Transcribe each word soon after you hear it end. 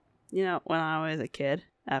You know, when I was a kid,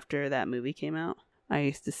 after that movie came out, I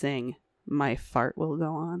used to sing "My Fart Will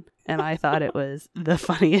Go On," and I thought it was the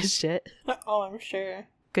funniest shit. Oh, I'm sure.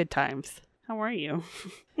 Good times. How are you?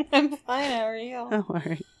 I'm fine, how are you? All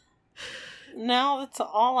right. Now that's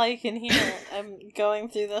all I can hear. I'm going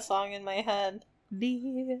through the song in my head.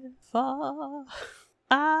 Dear far,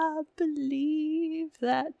 I believe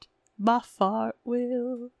that my fart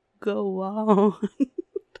will go on.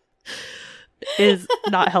 Is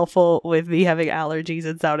not helpful with me having allergies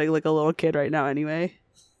and sounding like a little kid right now anyway.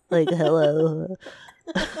 Like, hello.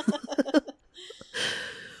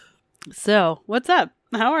 So, what's up?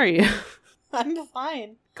 How are you? I'm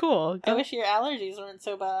fine. Cool. I wish your allergies weren't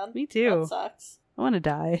so bad. Me too. That sucks. I want to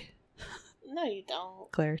die. No, you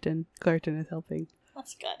don't. Claritin. Claritin is helping.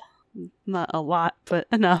 That's good. Not a lot, but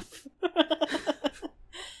enough.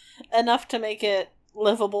 Enough to make it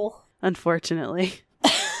livable. Unfortunately.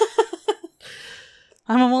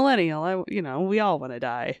 I'm a millennial. We all want to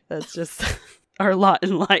die. That's just our lot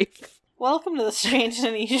in life. Welcome to the Strange and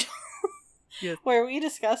Unusual, Yes. where we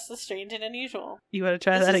discuss the strange and unusual. You want to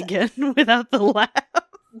try that again without the laugh?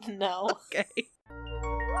 No. Okay.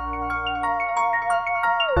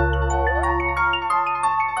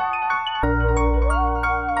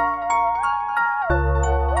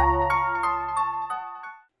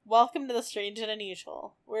 Welcome to the Strange and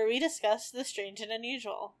Unusual, where we discuss the strange and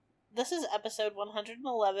unusual. This is episode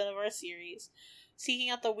 111 of our series, seeking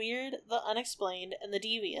out the weird, the unexplained, and the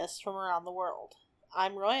devious from around the world.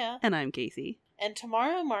 I'm Roya. And I'm Casey. And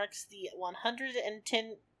tomorrow marks the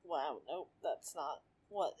 110... Wow, no, that's not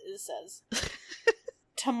what it says.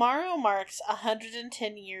 Tomorrow marks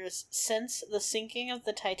 110 years since the sinking of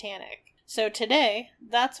the Titanic. So today,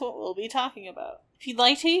 that's what we'll be talking about. If you'd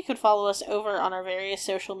like to, you could follow us over on our various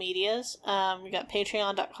social medias. We got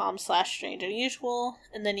patreon.com/strangeandunusual,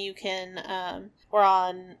 and then you can, we're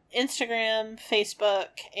on Instagram, Facebook,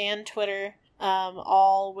 and Twitter,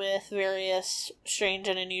 all with various strange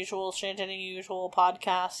and unusual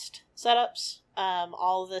podcast setups.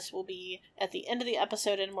 All of this will be at the end of the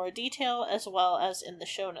episode in more detail, as well as in the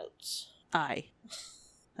show notes. Aye.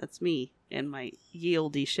 That's me and my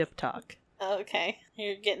yieldy ship talk. Okay,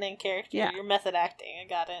 you're getting in character. Yeah. You're method acting. I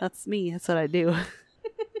got it. That's me. That's what I do.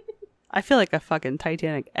 I feel like a fucking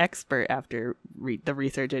Titanic expert after the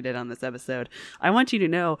research I did on this episode. I want you to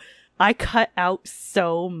know, I cut out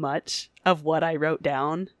so much of what I wrote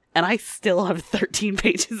down, and I still have 13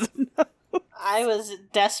 pages of notes. I was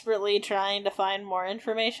desperately trying to find more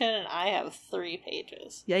information, and I have 3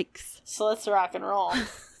 pages. Yikes. So let's rock and roll.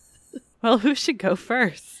 Well, who should go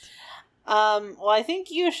first? Well, I think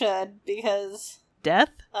you should, because... Death?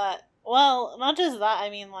 Well, not just that, I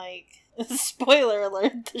mean, like, spoiler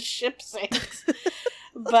alert, the ship sinks.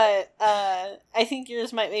 But, I think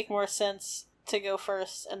yours might make more sense to go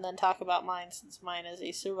first and then talk about mine, since mine is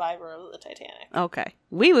a survivor of the Titanic. Okay.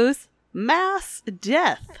 Wee-woos. Mass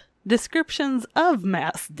death. Descriptions of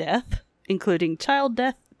mass death, including child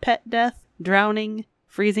death, pet death, drowning,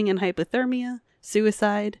 freezing and hypothermia,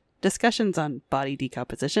 suicide, discussions on body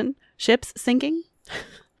decomposition, ships sinking,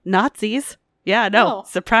 Nazis. Yeah, no,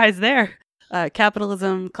 surprise there.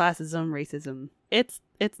 Capitalism, classism, racism. It's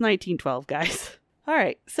 1912, guys. All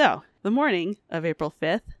right, so the morning of April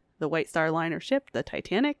 5th, the White Star Liner ship, the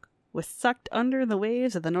Titanic, was sucked under the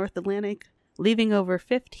waves of the North Atlantic, leaving over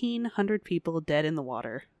 1,500 people dead in the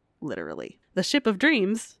water, literally. The ship of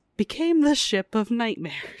dreams became the ship of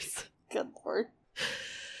nightmares. Good lord.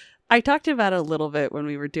 I talked about it a little bit when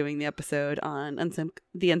we were doing the episode on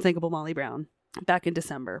the Unsinkable Molly Brown back in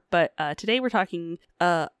December, but today we're talking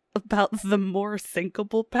about the more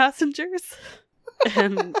sinkable passengers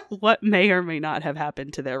and what may or may not have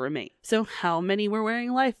happened to their remains. So how many were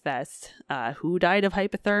wearing life vests? Who died of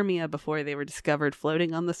hypothermia before they were discovered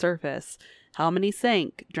floating on the surface? How many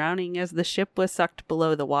sank, drowning as the ship was sucked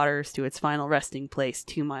below the waters to its final resting place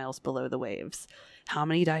 2 miles below the waves? How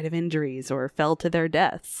many died of injuries or fell to their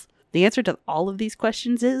deaths? The answer to all of these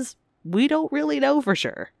questions is, we don't really know for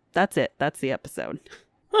sure. That's it. That's the episode.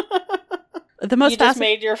 You just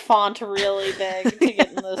made your font really big to get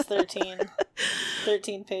in those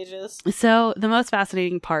 13 pages. So the most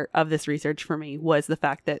fascinating part of this research for me was the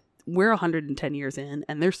fact that we're 110 years in,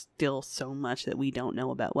 and there's still so much that we don't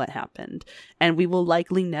know about what happened. And we will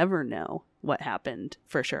likely never know what happened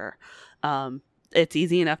for sure. It's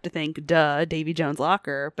easy enough to think, duh, Davy Jones'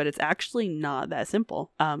 locker, but it's actually not that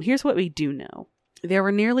simple. Here's what we do know. There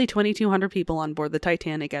were nearly 2,200 people on board the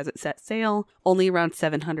Titanic as it set sail. Only around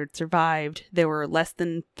 700 survived. There were less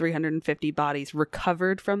than 350 bodies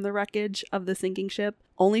recovered from the wreckage of the sinking ship.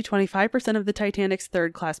 Only 25% of the Titanic's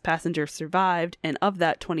third-class passengers survived, and of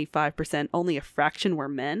that 25%, only a fraction were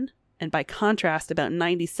men. And by contrast, about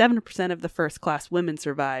 97% of the first-class women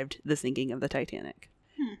survived the sinking of the Titanic.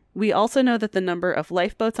 We also know that the number of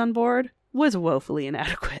lifeboats on board was woefully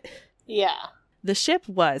inadequate. Yeah. The ship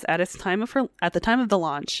was, at the time of the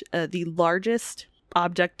launch, the largest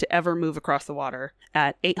object to ever move across the water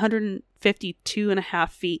at 852.5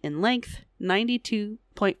 feet in length,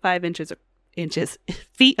 92.5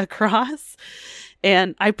 feet across,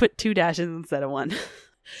 and I put 2 dashes instead of 1.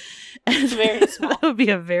 It's very small. That would be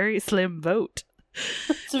a very slim boat.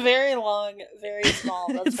 It's very long, very small.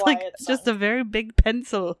 That's it's why like it's just a very big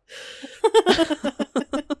pencil.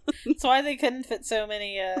 That's why they couldn't fit so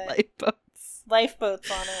many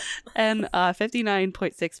lifeboats on it. And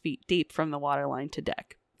 59.6 feet deep from the waterline to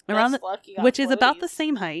deck. Which is about the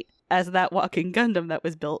same height as that walking Gundam that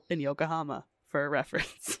was built in Yokohama, for a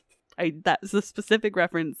reference. That's a specific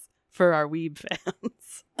reference for our weeb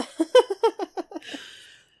fans.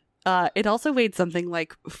 It also weighed something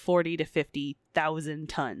like 40 to 50,000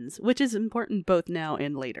 tons, which is important both now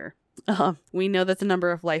and later. We know that the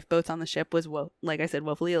number of lifeboats on the ship was, like I said,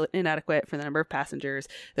 woefully inadequate for the number of passengers.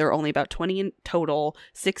 There were only about 20 in total.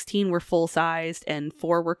 16 were full-sized and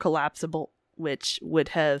 4 were collapsible, which would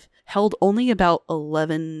have held only about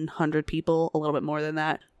 1,100 people, a little bit more than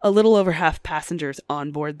that. A little over half passengers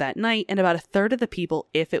on board that night, and about a third of the people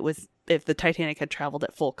if the Titanic had traveled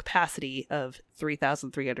at full capacity of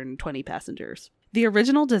 3,320 passengers. The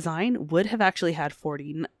original design would have actually had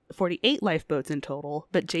 48 lifeboats in total,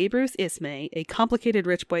 but J. Bruce Ismay, a complicated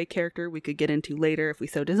rich boy character we could get into later if we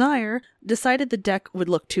so desire, decided the deck would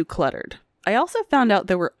look too cluttered. I also found out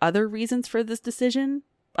there were other reasons for this decision,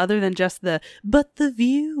 other than just but the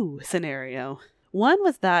view scenario. One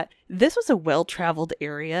was that this was a well-traveled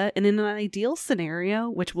area, and in an ideal scenario,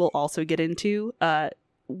 which we'll also get into,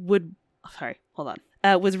 was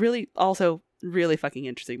really also really fucking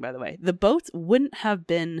interesting, by the way. The boats wouldn't have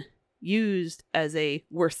been used as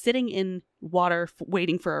we're sitting in water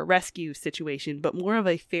waiting for a rescue situation, but more of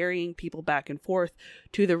a ferrying people back and forth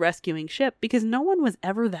to the rescuing ship because no one was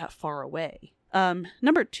ever that far away.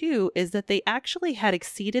 Number 2 is that they actually had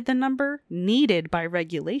exceeded the number needed by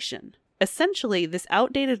regulation. Essentially, this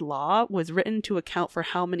outdated law was written to account for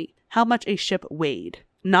how much a ship weighed,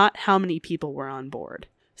 not how many people were on board.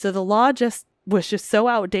 So the law was just so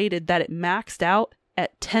outdated that it maxed out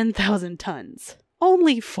at 10,000 tons.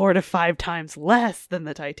 Only 4 to 5 times less than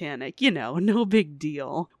the Titanic. No big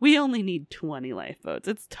deal. We only need 20 lifeboats.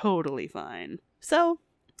 It's totally fine. So,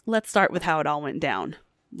 let's start with how it all went down.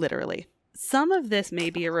 Literally. Some of this may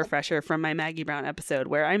be a refresher from my Maggie Brown episode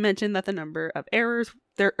where I mentioned that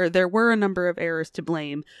there were a number of errors to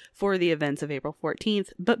blame for the events of April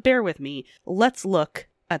 14th, but bear with me. Let's look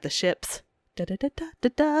at the ship's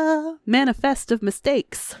manifest of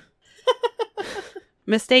mistakes.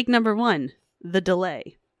 Mistake number 1, the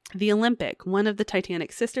delay. The Olympic, one of the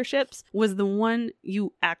Titanic's sister ships, was the one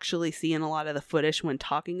you actually see in a lot of the footage when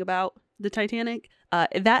talking about the Titanic.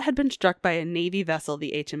 That had been struck by a Navy vessel,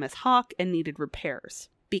 the HMS Hawk, and needed repairs.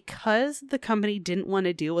 Because the company didn't want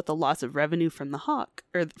to deal with the loss of revenue from the Hawk,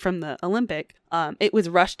 or from the Olympic, it was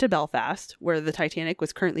rushed to Belfast, where the Titanic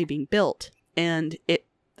was currently being built, and it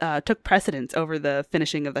took precedence over the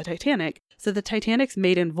finishing of the Titanic. So the Titanic's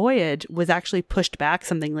maiden voyage was actually pushed back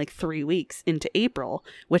something like 3 weeks into April,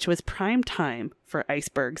 which was prime time for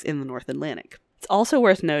icebergs in the North Atlantic. It's also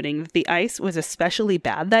worth noting that the ice was especially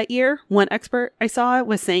bad that year. One expert I saw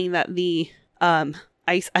was saying that the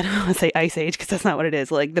ice, I don't want to say ice age because that's not what it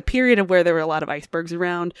is, like the period of where there were a lot of icebergs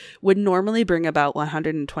around would normally bring about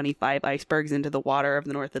 125 icebergs into the water of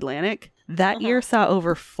the North Atlantic. That year saw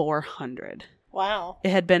over 400. Wow.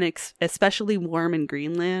 It had been especially warm in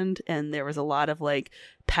Greenland, and there was a lot of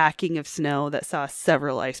packing of snow that saw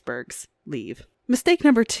several icebergs leave. Mistake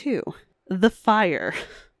number 2, the fire.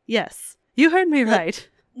 Yes, you heard me right.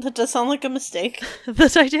 That does sound like a mistake. The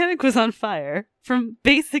Titanic was on fire from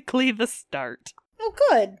basically the start. Oh,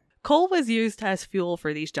 good. Coal was used as fuel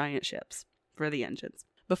for these giant ships, for the engines.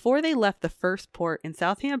 Before they left the first port in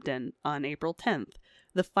Southampton on April 10th,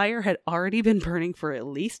 the fire had already been burning for at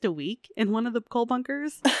least a week in one of the coal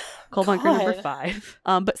bunkers. Coal bunker number 5.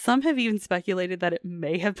 But some have even speculated that it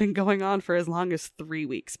may have been going on for as long as 3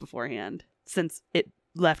 weeks beforehand, since it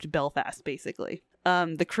left Belfast, basically.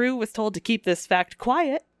 The crew was told to keep this fact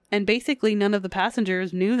quiet, and basically none of the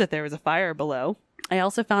passengers knew that there was a fire below. I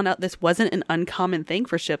also found out this wasn't an uncommon thing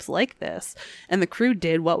for ships like this, and the crew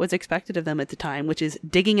did what was expected of them at the time, which is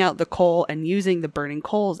digging out the coal and using the burning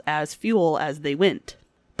coals as fuel as they went.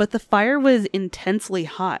 But the fire was intensely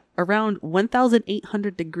hot, around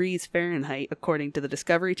 1,800 degrees Fahrenheit, according to the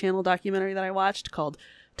Discovery Channel documentary that I watched called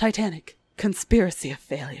Titanic, Conspiracy of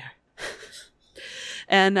Failure.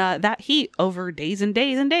 And that heat over days and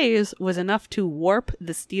days and days was enough to warp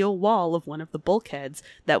the steel wall of one of the bulkheads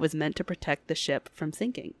that was meant to protect the ship from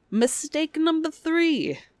sinking. Mistake number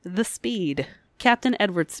 3, the speed. Captain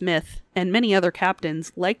Edward Smith and many other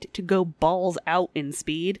captains liked to go balls out in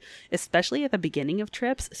speed, especially at the beginning of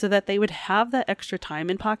trips, so that they would have that extra time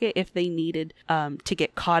in pocket if they needed to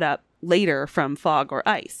get caught up later from fog or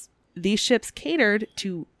ice. These ships catered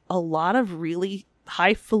to a lot of really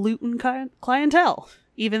highfalutin clientele,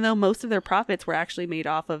 even though most of their profits were actually made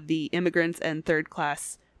off of the immigrants and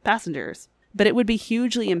third-class passengers. But it would be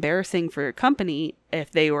hugely embarrassing for a company if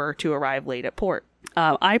they were to arrive late at port.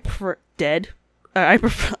 I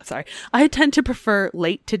tend to prefer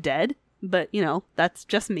late to dead, but that's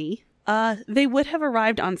just me. They would have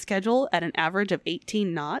arrived on schedule at an average of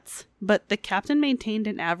 18 knots, but the captain maintained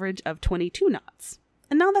an average of 22 knots.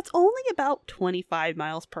 And now that's only about 25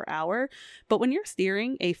 miles per hour, but when you're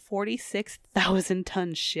steering a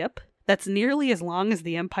 46,000-ton ship that's nearly as long as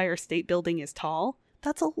the Empire State Building is tall,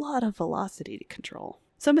 that's a lot of velocity to control.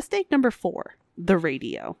 So mistake number 4, the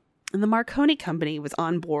radio. And the Marconi Company was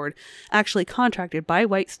on board, actually contracted by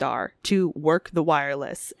White Star to work the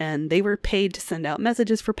wireless, and they were paid to send out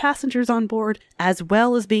messages for passengers on board, as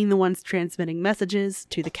well as being the ones transmitting messages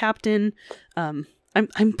to the captain.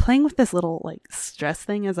 I'm playing with this little stress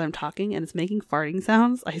thing as I'm talking, and it's making farting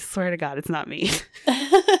sounds. I swear to God, it's not me.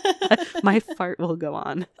 My fart will go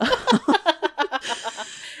on.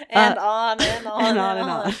 And on and on and on and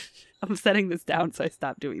on. I'm setting this down so I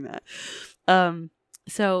stop doing that.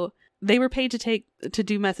 So they were paid to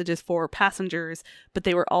do messages for passengers, but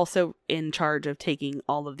they were also in charge of taking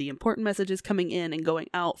all of the important messages coming in and going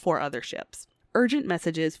out for other ships. Urgent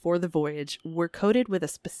messages for the voyage were coded with a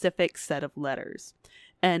specific set of letters.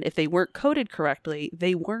 And if they weren't coded correctly,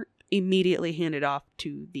 they weren't immediately handed off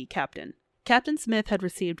to the captain. Captain Smith had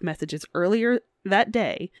received messages earlier that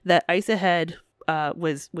day that ice ahead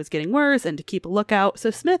was getting worse and to keep a lookout,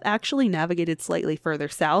 so Smith actually navigated slightly further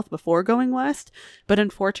south before going west, but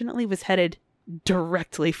unfortunately was headed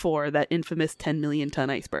directly for that infamous 10 million ton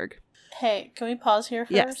iceberg. Hey, can we pause here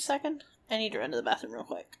for Yes. a second? I need to run to the bathroom real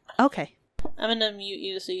quick. Okay. I'm gonna mute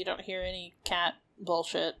you so you don't hear any cat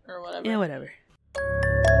bullshit or whatever. Yeah, whatever.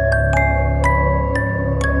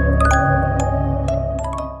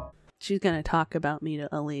 She's gonna talk about me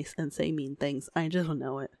to Elise and say mean things. I just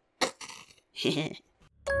know it.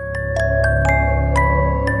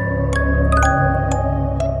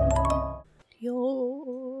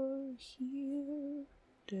 You're here.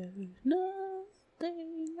 There's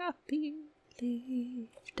nothing I believe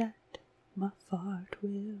that my fart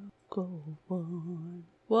will go on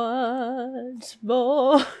once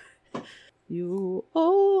more. You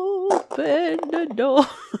open the door.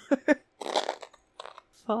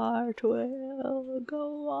 Fart will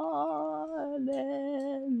go on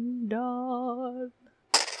and on.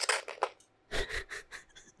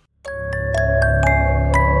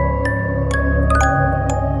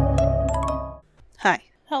 Hi.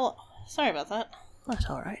 Hello. Sorry about that. That's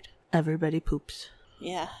alright. Everybody poops.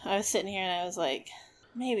 Yeah, I was sitting here and I was like,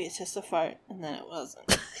 maybe it's just a fart, and then it wasn't.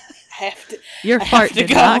 I have to. Your fart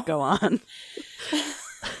did not go on.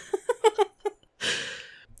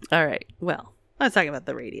 Alright, well, let's talk about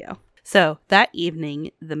the radio. So, that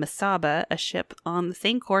evening, the Mesaba, a ship on the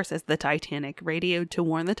same course as the Titanic, radioed to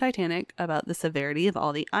warn the Titanic about the severity of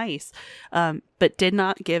all the ice, but did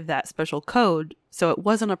not give that special code, so it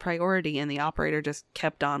wasn't a priority, and the operator just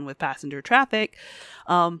kept on with passenger traffic,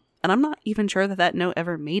 and I'm not even sure that note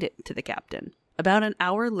ever made it to the captain. About an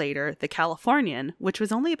hour later, the Californian, which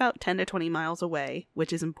was only about 10 to 20 miles away,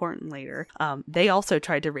 which is important later, they also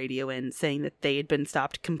tried to radio in, saying that they had been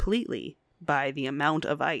stopped completely by the amount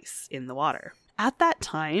of ice in the water. At that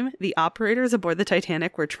time, the operators aboard the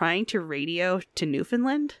Titanic were trying to radio to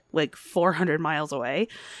Newfoundland, 400 miles away,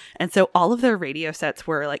 and so all of their radio sets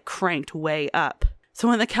were cranked way up. So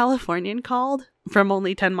when the Californian called from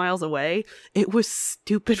only 10 miles away, it was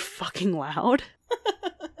stupid fucking loud.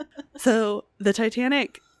 So the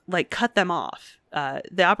Titanic cut them off.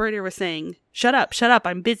 The operator was saying, shut up,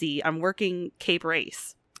 I'm busy, I'm working Cape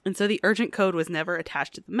Race. And so the urgent code was never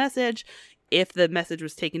attached to the message, if the message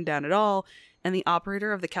was taken down at all. And the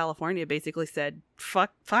operator of the California basically said,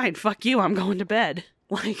 fuck you, I'm going to bed.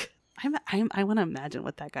 I want to imagine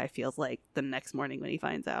what that guy feels like the next morning when he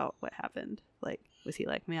finds out what happened. Was he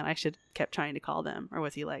like, man, I should kept trying to call them? Or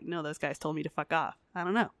was he like, no, those guys told me to fuck off? I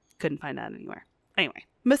don't know. Couldn't find out anywhere. Anyway,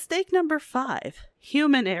 mistake number 5,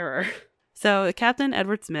 human error. So Captain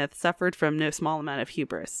Edward Smith suffered from no small amount of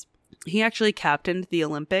hubris. He actually captained the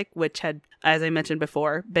Olympic, which had, as I mentioned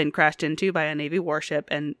before, been crashed into by a Navy warship,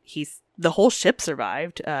 and the whole ship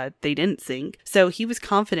survived. They didn't sink. So he was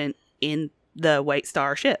confident in the White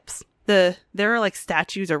Star ships. There are like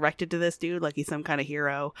statues erected to this dude, like he's some kind of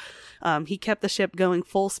hero. He kept the ship going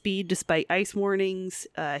full speed despite ice warnings.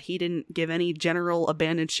 He didn't give any general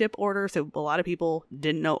abandoned ship order, so a lot of people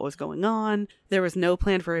didn't know what was going on. There was no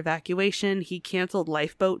plan for evacuation. He canceled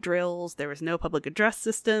lifeboat drills. There was no public address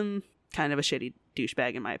system. Kind of a shitty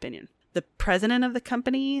douchebag, in my opinion. The president of the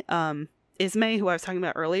company, Ismay, who I was talking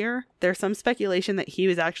about earlier, there's some speculation that he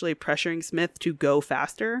was actually pressuring Smith to go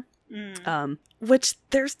faster. Which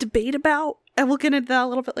there's debate about, and we'll get into that a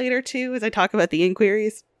little bit later too as I talk about the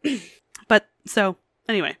inquiries. But so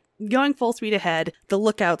anyway, going full speed ahead, the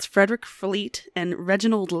lookouts Frederick Fleet and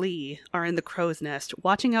Reginald Lee are in the crow's nest,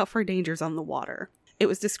 watching out for dangers on the water. It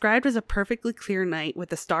was described as a perfectly clear night with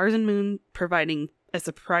the stars and moon providing a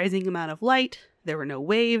surprising amount of light. There were no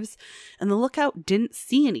waves, and the lookout didn't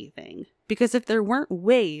see anything, because if there weren't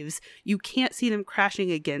waves, you can't see them crashing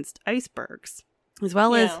against icebergs. As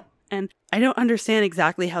well as, and I don't understand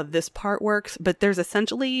exactly how this part works, but there's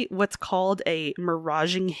essentially what's called a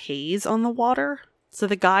miraging haze on the water. So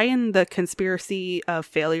the guy in the Conspiracy of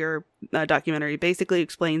Failure documentary basically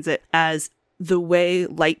explains it as the way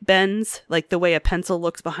light bends, like the way a pencil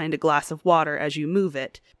looks behind a glass of water as you move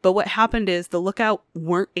it. But what happened is the lookout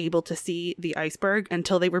weren't able to see the iceberg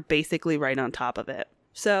until they were basically right on top of it.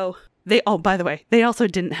 So by the way, they also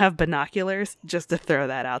didn't have binoculars, just to throw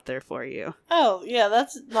that out there for you. Oh, yeah,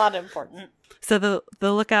 that's not important. So the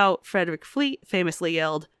lookout, Frederick Fleet, famously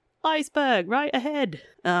yelled, "Iceberg, right ahead!"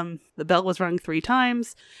 The bell was rung 3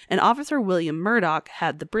 times, and Officer William Murdoch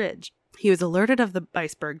had the bridge. He was alerted of the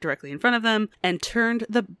iceberg directly in front of them, and turned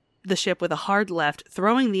the ship with a hard left,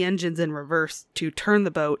 throwing the engines in reverse to turn the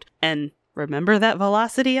boat, and remember that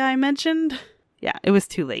velocity I mentioned? Yeah, it was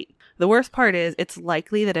too late. The worst part is, it's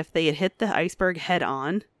likely that if they had hit the iceberg head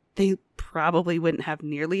on, they probably wouldn't have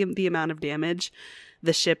nearly the amount of damage.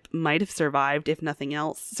 The ship might have survived, if nothing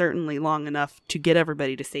else, certainly long enough to get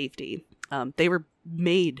everybody to safety. They were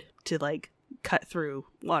made to, cut through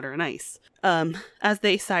water and ice. As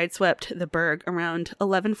they sideswept the berg around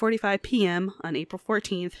 11:45 p.m. on April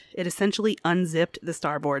 14th, it essentially unzipped the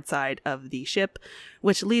starboard side of the ship,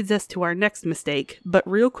 which leads us to our next mistake. But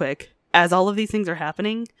real quick, as all of these things are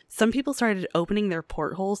happening, some people started opening their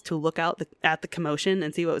portholes to look out at the commotion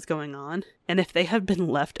and see what was going on. And if they had been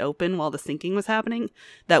left open while the sinking was happening,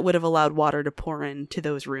 that would have allowed water to pour into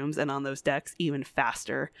those rooms and on those decks even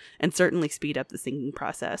faster, and certainly speed up the sinking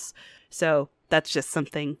process. So that's just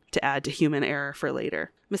something to add to human error for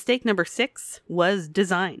later. Mistake number 6 was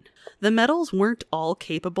design. The metals weren't all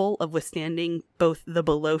capable of withstanding both the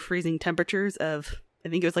below freezing temperatures of, I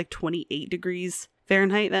think it was 28 degrees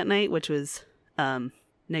Fahrenheit that night, which was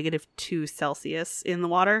 -2 Celsius in the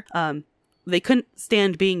water. They couldn't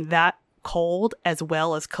stand being that cold as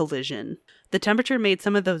well as collision. The temperature made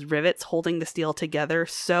some of those rivets holding the steel together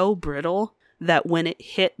so brittle that when it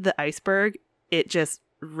hit the iceberg, it just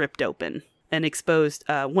ripped open and exposed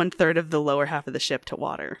 1/3 of the lower half of the ship to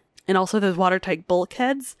water. And also those watertight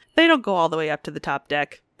bulkheads, they don't go all the way up to the top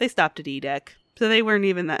deck. They stopped at E deck. So they weren't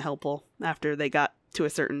even that helpful after they got to a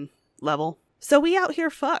certain level. So we out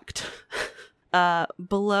here fucked.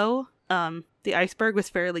 Below, the iceberg was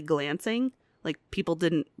fairly glancing. People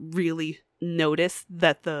didn't really notice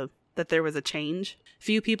that there was a change.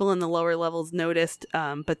 Few people in the lower levels noticed,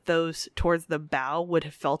 but those towards the bow would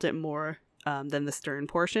have felt it more than the stern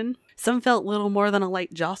portion. Some felt little more than a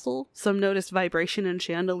light jostle. Some noticed vibration in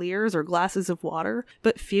chandeliers or glasses of water,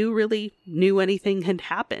 but few really knew anything had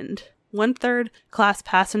happened. One third class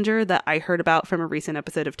passenger that I heard about from a recent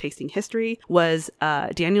episode of Tasting History was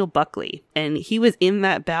Daniel Buckley, and he was in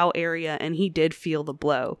that bow area and he did feel the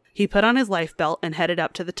blow. He put on his life belt and headed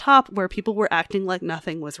up to the top where people were acting like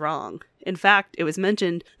nothing was wrong. In fact, it was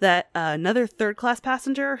mentioned that another third class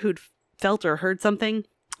passenger who'd felt or heard something,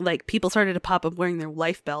 people started to pop up wearing their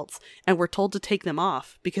life belts and were told to take them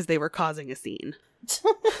off because they were causing a scene.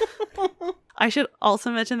 I should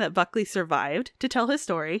also mention that Buckley survived to tell his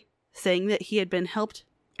story, saying that he had been helped,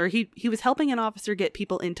 or he was helping an officer get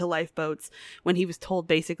people into lifeboats when he was told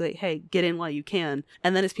basically, hey, get in while you can.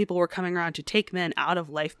 And then as people were coming around to take men out of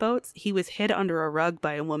lifeboats, he was hid under a rug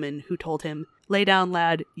by a woman who told him, lay down,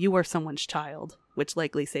 lad, you are someone's child, which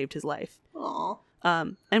likely saved his life. Aww.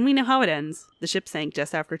 And we know how it ends. The ship sank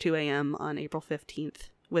just after 2 a.m. on April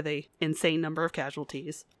 15th with a insane number of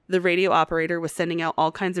casualties. The radio operator was sending out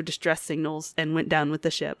all kinds of distress signals and went down with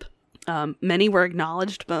the ship. Many were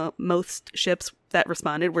acknowledged, but most ships that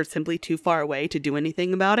responded were simply too far away to do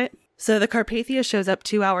anything about it. So the Carpathia shows up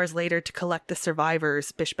 2 hours later to collect the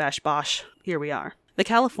survivors. Bish bash bosh. Here we are. The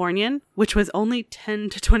Californian, which was only 10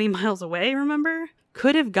 to 20 miles away, remember?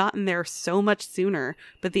 Could have gotten there so much sooner,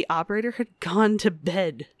 but the operator had gone to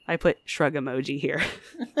bed. I put shrug emoji here.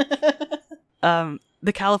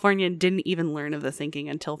 The Californian didn't even learn of the sinking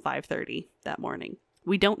until 5:30 that morning.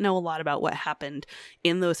 We don't know a lot about what happened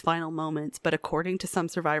in those final moments, but according to some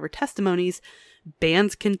survivor testimonies,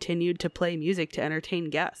 bands continued to play music to entertain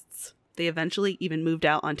guests. They eventually even moved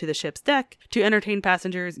out onto the ship's deck to entertain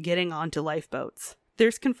passengers getting onto lifeboats.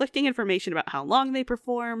 There's conflicting information about how long they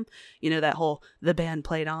perform, that whole the band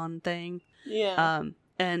played on thing. Yeah.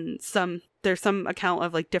 And there's some account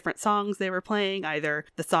of like different songs they were playing, either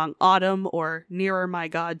the song Autumn or Nearer My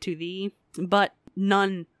God to Thee, but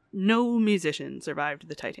no musician survived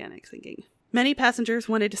the Titanic sinking. Many passengers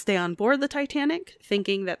wanted to stay on board the Titanic,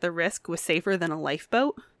 thinking that the risk was safer than a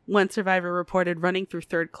lifeboat. One survivor reported running through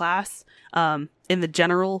third class in the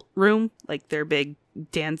general room, like their big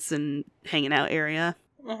dance and hanging out area,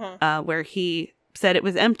 where he said it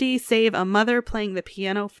was empty, save a mother playing the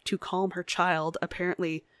piano to calm her child,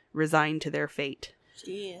 apparently resigned to their fate.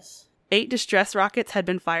 Jeez. 8 distress rockets had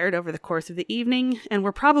been fired over the course of the evening and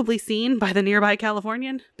were probably seen by the nearby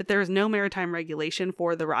Californian, but there was no maritime regulation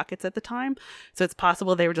for the rockets at the time, so it's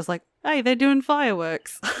possible they were just like, hey, they're doing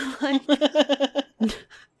fireworks.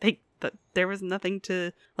 There was nothing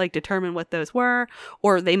to determine what those were,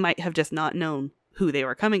 or they might have just not known who they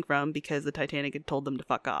were coming from because the Titanic had told them to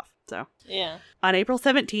fuck off. So yeah. On April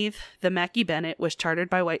 17th, the Mackie Bennett was chartered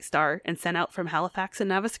by White Star and sent out from Halifax and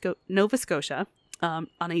Nova Scotia on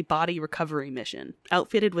a body recovery mission,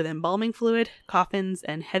 outfitted with embalming fluid, coffins,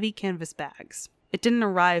 and heavy canvas bags. It didn't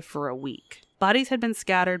arrive for a week. Bodies had been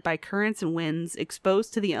scattered by currents and winds,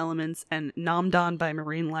 exposed to the elements, and nommed on by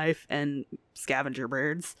marine life and scavenger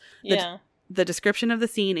birds. The description of the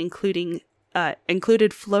scene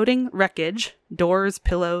included floating wreckage, doors,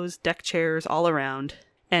 pillows, deck chairs all around,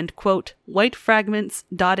 and, quote, white fragments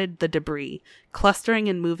dotted the debris, clustering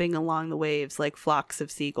and moving along the waves like flocks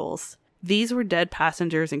of seagulls. These were dead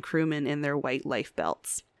passengers and crewmen in their white life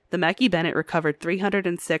belts. The Mackie Bennett recovered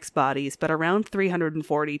 306 bodies, but around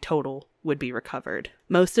 340 total would be recovered,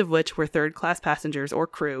 most of which were third-class passengers or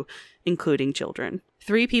crew, including children.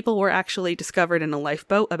 3 people were actually discovered in a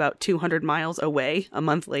lifeboat about 200 miles away a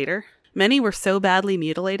month later. Many were so badly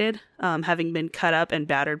mutilated, having been cut up and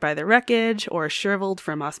battered by the wreckage, or shriveled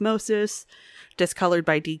from osmosis, discolored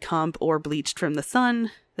by decomp, or bleached from the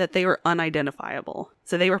sun, that they were unidentifiable.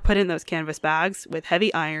 So they were put in those canvas bags with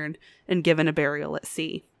heavy iron and given a burial at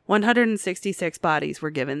sea. 166 bodies were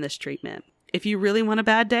given this treatment. If you really want a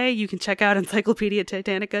bad day, you can check out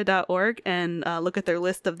encyclopediatitanica.org and look at their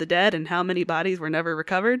list of the dead and how many bodies were never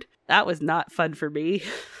recovered. That was not fun for me.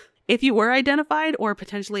 If you were identified or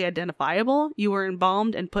potentially identifiable, you were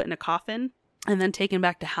embalmed and put in a coffin and then taken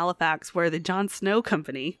back to Halifax, where the John Snow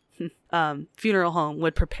Company funeral home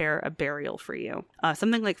would prepare a burial for you.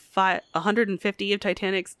 Something like 150 of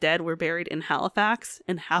Titanic's dead were buried in Halifax,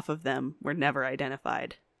 and half of them were never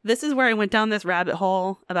identified. This is where I went down this rabbit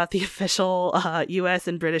hole about the official U.S.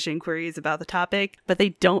 and British inquiries about the topic, but they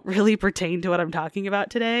don't really pertain to what I'm talking about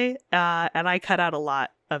today, and I cut out a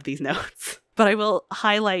lot of these notes. But I will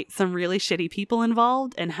highlight some really shitty people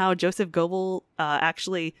involved and how Joseph Goebbels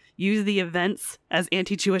actually used the events as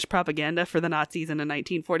anti-Jewish propaganda for the Nazis in a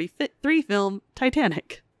 1943 film,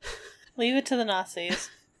 Titanic. Leave it to the Nazis.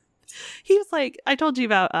 He was like, I told you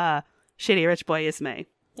about shitty rich boy Ismay.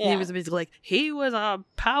 Yeah. He was basically like, he was a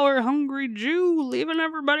power-hungry Jew leaving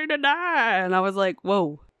everybody to die. And I was like,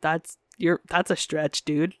 whoa, that's a stretch,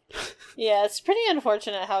 dude. Yeah, it's pretty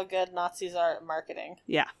unfortunate how good Nazis are at marketing.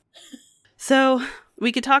 Yeah. So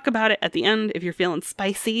we could talk about it at the end if you're feeling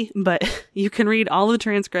spicy, but you can read all the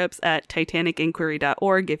transcripts at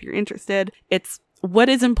titanicinquiry.org if you're interested. What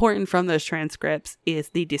is important from those transcripts is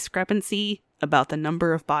the discrepancy about the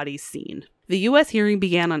number of bodies seen. The U.S. hearing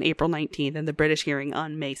began on April 19th and the British hearing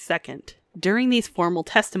on May 2nd. During these formal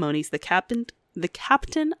testimonies, the captain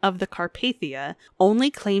of the Carpathia only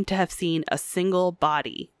claimed to have seen a single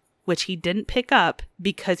body, which he didn't pick up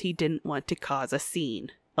because he didn't want to cause a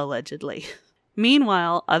scene, allegedly.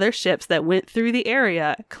 Meanwhile, other ships that went through the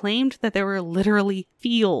area claimed that there were literally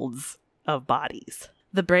fields of bodies.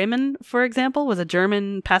 The Bremen, for example, was a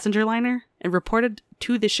German passenger liner and reported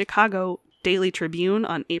to the Chicago Daily Tribune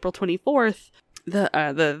on April 24th.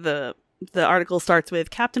 The article starts with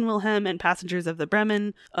Captain Wilhelm and passengers of the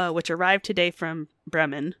Bremen, which arrived today from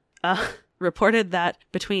Bremen, reported that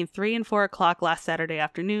between 3 and 4 o'clock last Saturday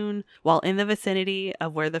afternoon, while in the vicinity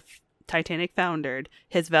of where the Titanic foundered,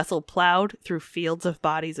 his vessel plowed through fields of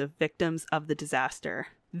bodies of victims of the disaster.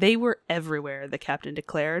 They were everywhere, the captain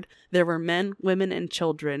declared. There were men, women, and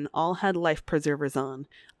children, all had life preservers on.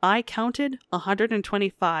 I counted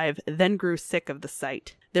 125, then grew sick of the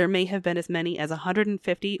sight. There may have been as many as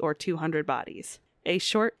 150 or 200 bodies. A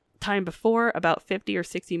short time before, about 50 or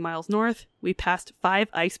 60 miles north, we passed 5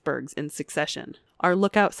 icebergs in succession. Our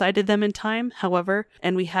lookout sighted them in time, however,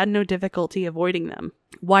 and we had no difficulty avoiding them.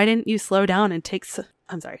 Why didn't you slow down and take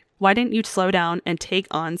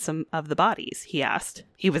on some of the bodies? He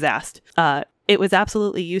was asked. It was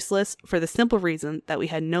absolutely useless for the simple reason that we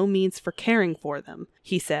had no means for caring for them.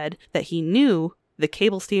 He said that he knew the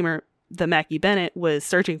cable steamer, the Mackie Bennett, was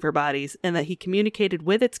searching for bodies and that he communicated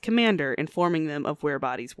with its commander, informing them of where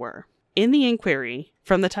bodies were. In the inquiry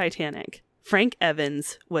from the Titanic, Frank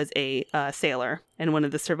Evans was a sailor and one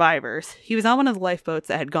of the survivors. He was on one of the lifeboats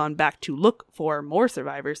that had gone back to look for more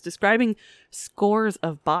survivors, describing scores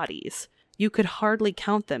of bodies. You could hardly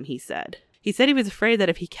count them, he said. He said he was afraid that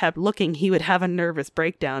if he kept looking, he would have a nervous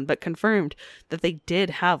breakdown, but confirmed that they did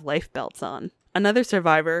have life belts on. Another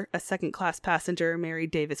survivor, a second-class passenger, Mary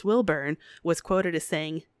Davis Wilburn, was quoted as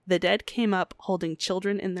saying, "The dead came up holding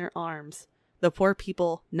children in their arms. The poor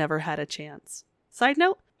people never had a chance." Side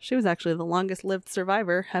note, she was actually the longest-lived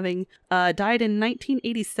survivor, having died in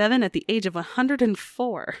 1987 at the age of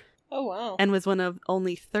 104. Oh, wow. And was one of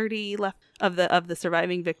only 30 left of the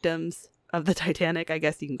surviving victims of the Titanic. I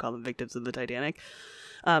guess you can call them victims of the Titanic.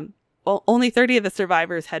 Only 30 of the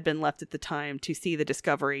survivors had been left at the time to see the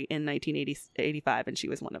discovery in 1985, and she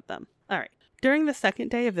was one of them. All right. During the second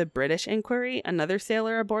day of the British inquiry, another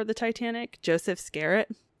sailor aboard the Titanic, Joseph Scarrett,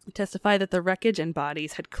 testified that the wreckage and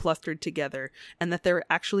bodies had clustered together and that there were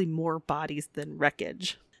actually more bodies than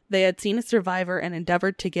wreckage. They had seen a survivor and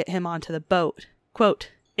endeavored to get him onto the boat. Quote,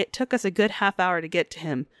 "It took us a good half hour to get to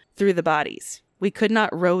him through the bodies. We could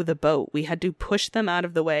not row the boat. We had to push them out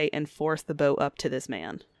of the way and force the boat up to this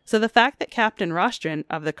man." So the fact that Captain Rostron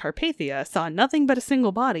of the Carpathia saw nothing but a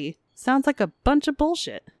single body sounds like a bunch of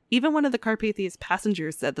bullshit. Even one of the Carpathia's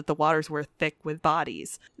passengers said that the waters were thick with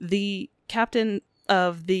bodies. The captain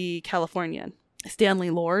of the Californian, Stanley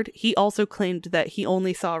Lord, he also claimed that he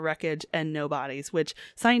only saw wreckage and no bodies, which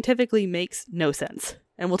scientifically makes no sense.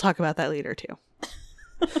 And we'll talk about that later too.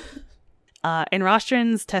 In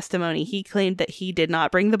Rostron's testimony, he claimed that he did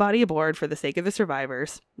not bring the body aboard for the sake of the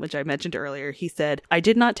survivors, which I mentioned earlier. He said, "I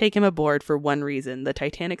did not take him aboard for one reason. The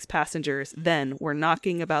Titanic's passengers then were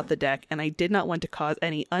knocking about the deck, and I did not want to cause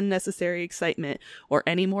any unnecessary excitement or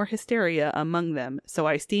any more hysteria among them, so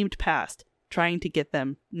I steamed past, trying to get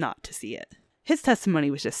them not to see it." His testimony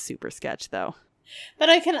was just super sketch, though. But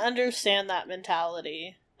I can understand that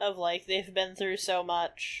mentality of, like, they've been through so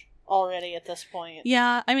much already at this point.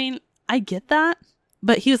 Yeah, I mean, I get that,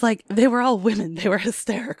 but he was like, they were all women. They were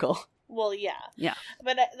hysterical. Well, yeah. Yeah.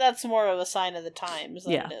 But that's more of a sign of the times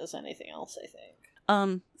than it is anything else, I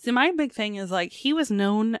think. So my big thing is, like, he was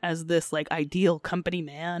known as this, like, ideal company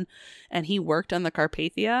man, and he worked on the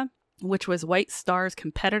Carpathia, which was White Star's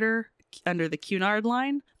competitor under the Cunard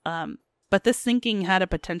line. But this sinking had a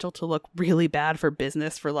potential to look really bad for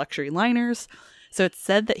business for luxury liners. So it's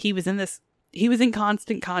said that he was in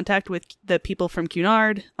constant contact with the people from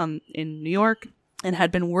Cunard in New York and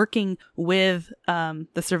had been working with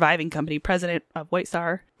the surviving company president of White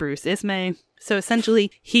Star, Bruce Ismay. So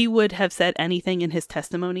essentially, he would have said anything in his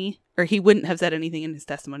testimony, or he wouldn't have said anything in his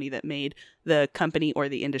testimony that made the company or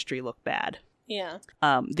the industry look bad. Yeah.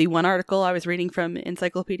 The one article I was reading from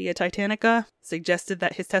Encyclopedia Titanica suggested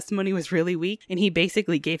that his testimony was really weak, and he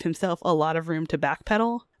basically gave himself a lot of room to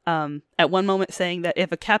backpedal. At one moment saying that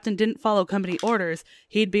if a captain didn't follow company orders,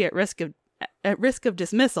 he'd be at risk of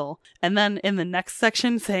dismissal, and then in the next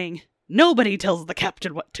section saying, "Nobody tells the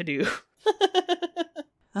captain what to do."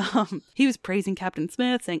 He was praising Captain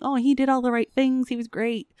Smith, saying, "Oh, he did all the right things. He was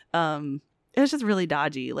great." It was just really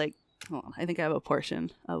dodgy. Like, hold on, I think I have a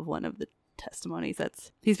portion of one of the testimonies.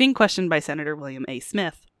 He's being questioned by Senator William A.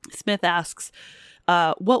 Smith. Smith asks,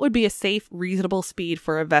 what would be a safe, reasonable speed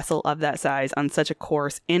for a vessel of that size on such a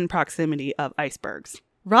course in proximity of icebergs?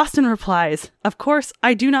 Roston replies, "Of course,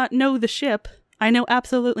 I do not know the ship. I know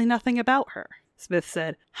absolutely nothing about her." Smith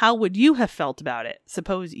said, "How would you have felt about it?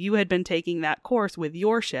 Suppose you had been taking that course with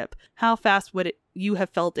your ship. How fast would you have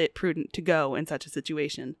felt it prudent to go in such a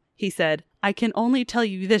situation?" He said, "I can only tell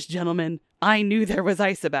you this, gentlemen. I knew there was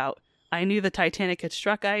ice about. I knew the Titanic had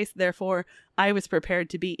struck ice, therefore I was prepared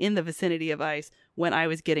to be in the vicinity of ice when I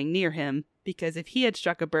was getting near him, because if he had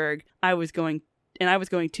struck a berg, I was going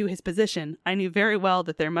to his position. I knew very well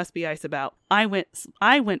that there must be ice about. I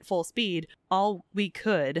went full speed, all we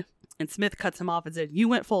could, And Smith cuts him off and said, "You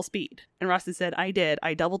went full speed." And Roston said, "I did.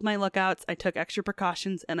 I doubled my lookouts, I took extra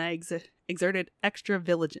precautions, and I exerted extra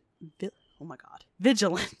vigilance.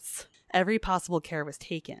 Every possible care was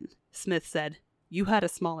taken." Smith said, "You had a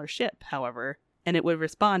smaller ship, however, and it would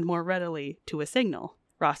respond more readily to a signal."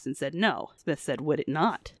 Roston said, "No." Smith said, "Would it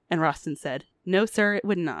not?" And Roston said, "No, sir, it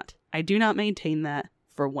would not. I do not maintain that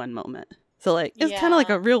for one moment." So, like, it's kind of like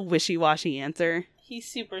a real wishy-washy answer. He's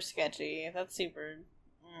super sketchy. That's super...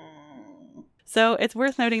 So, it's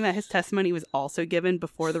worth noting that his testimony was also given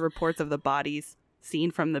before the reports of the bodies seen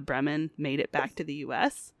from the Bremen made it back to the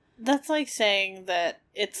U.S. That's like saying that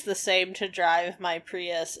it's the same to drive my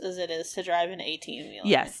Prius as it is to drive an 18-wheeler.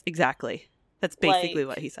 Yes, exactly. That's basically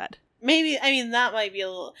what he said. Maybe, I mean, that might be a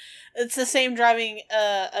little... It's the same driving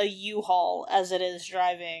a U-Haul as it is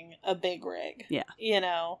driving a big rig. Yeah. You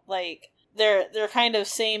know, like, they're kind of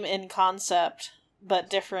same in concept, but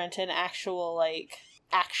different in actual, like,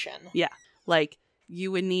 action. Yeah. Like,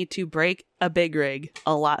 you would need to break a big rig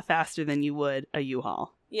a lot faster than you would a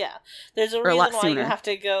U-Haul. Yeah. There's a reason why you have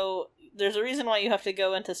to go... There's a reason why you have to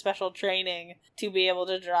go into special training to be able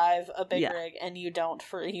to drive a big rig, and you don't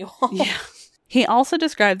for a U-Haul. Yeah. He also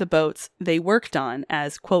described the boats they worked on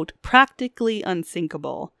as, quote, practically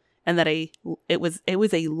unsinkable, and that it was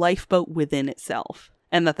a lifeboat within itself,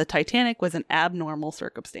 and that the Titanic was an abnormal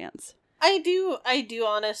circumstance. I do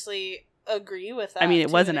honestly agree with that. I mean, it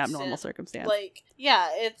was an abnormal circumstance. Like, yeah,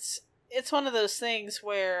 it's one of those things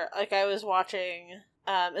where, like, I was watching...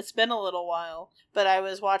 it's been a little while, but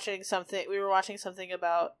we were watching something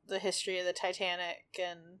about the history of the Titanic,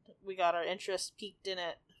 and we got our interest piqued in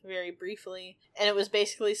it very briefly, and it was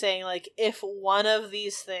basically saying, like, if one of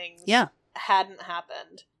these things hadn't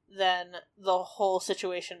happened, then the whole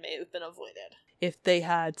situation may have been avoided. If they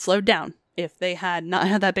had slowed down, if they had not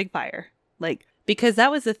had that big fire, like, because that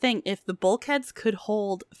was the thing, if the bulkheads could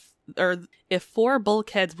hold, or if 4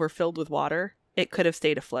 bulkheads were filled with water, it could have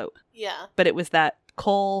stayed afloat. Yeah. But it was that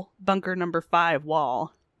coal bunker number 5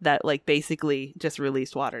 wall that, like, basically just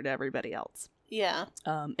released water to everybody else. Yeah.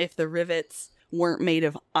 If the rivets weren't made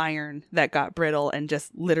of iron that got brittle and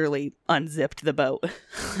just literally unzipped the boat.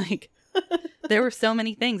 Like, there were so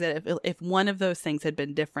many things that if one of those things had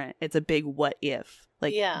been different, it's a big what if.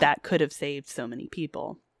 Like, that could have saved so many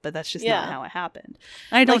people. But that's just not how it happened.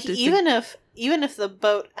 I don't even if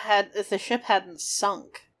the ship hadn't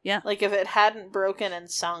sunk. Yeah. Like, if it hadn't broken and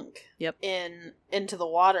sunk into the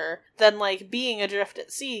water, then, like, being adrift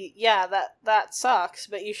at sea, that sucks,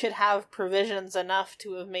 but you should have provisions enough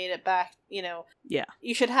to have made it back, you know. Yeah.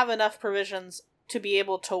 You should have enough provisions to be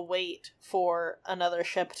able to wait for another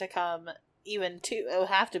ship to come, even 2. It would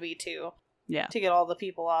have to be 2. Yeah. To get all the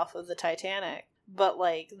people off of the Titanic. But,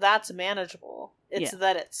 like, that's manageable. It's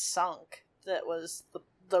that it sunk that was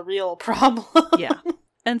the real problem. Yeah.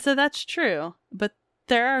 And so that's true, but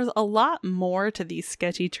there are a lot more to these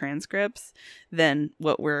sketchy transcripts than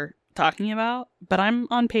what we're talking about, but I'm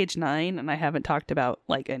on page 9 and I haven't talked about,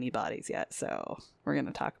 like, any bodies yet, so we're going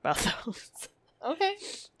to talk about those. Okay.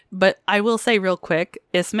 But I will say real quick,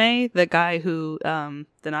 Ismay, the guy who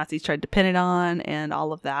the Nazis tried to pin it on and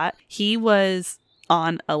all of that, he was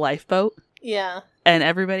on a lifeboat. Yeah. And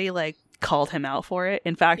everybody, like, called him out for it.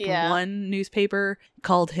 In fact, one newspaper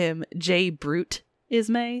called him J. Brute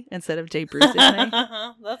Ismay instead of J. Bruce Ismay.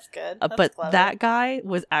 That's good. But clever. That guy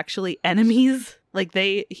was actually enemies. Like,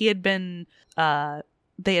 they had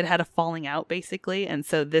a falling out, basically, and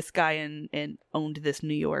so this guy owned this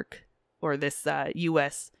New York or this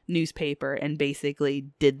U.S. newspaper and basically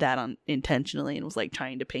did that intentionally and was, like,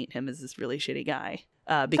 trying to paint him as this really shitty guy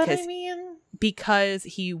because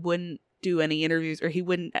he wouldn't do any interviews or he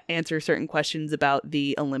wouldn't answer certain questions about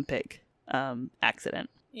the Olympic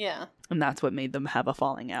accident. Yeah. And that's what made them have a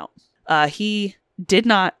falling out. He did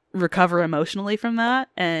not recover emotionally from that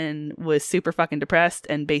and was super fucking depressed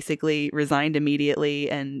and basically resigned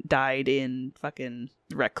immediately and died in fucking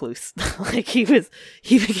recluse. Like, he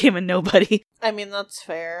became a nobody. I mean, that's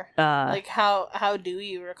fair. Like, how do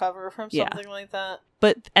you recover from something like that?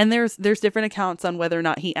 And there's different accounts on whether or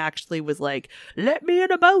not he actually was like, let me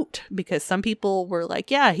in a boat, because some people were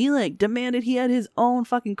like, yeah, he, like, demanded he had his own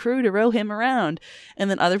fucking crew to row him around, and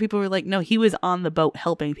then other people were like, no, he was on the boat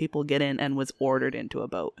helping people get in and was ordered into a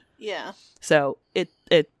boat. Yeah. So it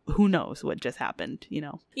who knows what just happened, you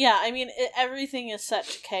know? Yeah, I mean, everything is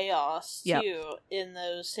such chaos too in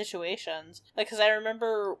those situations. Like, because I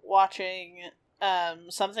remember watching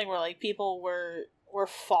something where, like, people were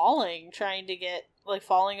falling,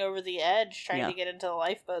 falling over the edge, trying to get into the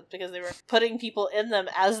lifeboats because they were putting people in them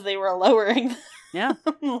as they were lowering them. Yeah.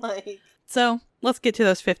 Like, so let's get to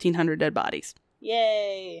those 1,500 dead bodies.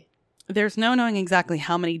 Yay. There's no knowing exactly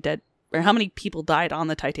how many dead or how many people died on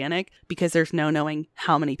the Titanic, because there's no knowing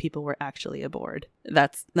how many people were actually aboard.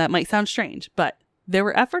 That might sound strange, but there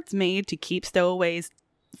were efforts made to keep stowaways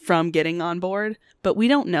from getting on board, but we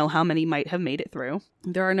don't know how many might have made it through.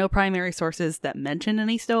 There are no primary sources that mention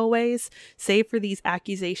any stowaways, save for these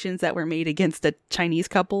accusations that were made against a Chinese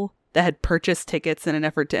couple that had purchased tickets in an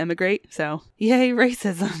effort to immigrate. So, yay,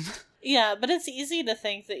 racism. Yeah, but it's easy to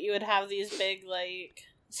think that you would have these big, like,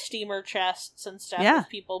 steamer chests and stuff with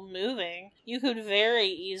people moving. You could very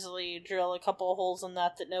easily drill a couple holes in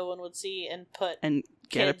that no one would see and put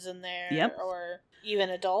kids in there, or even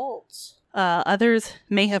adults. Others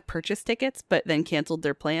may have purchased tickets, but then canceled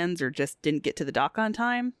their plans or just didn't get to the dock on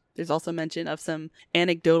time. There's also mention of some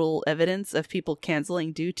anecdotal evidence of people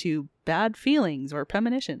canceling due to bad feelings or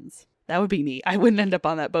premonitions. That would be me. I wouldn't end up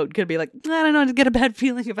on that boat. Could be like, I don't know, I just get a bad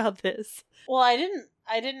feeling about this. Well, I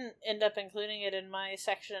didn't end up including it in my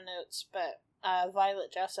section of notes, but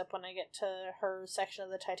Violet Jessop, when I get to her section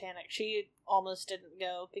of the Titanic, she almost didn't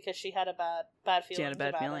go because she had a bad feeling. She had a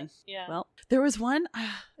bad feeling. Yeah. Well, there was one,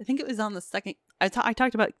 I think it was on the second, I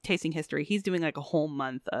talked about Tasting History. He's doing like a whole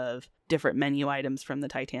month of different menu items from the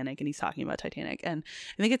Titanic, and he's talking about Titanic. And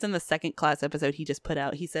I think it's in the second class episode he just put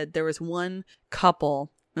out. He said there was one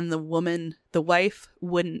couple, and the wife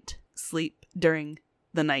wouldn't sleep during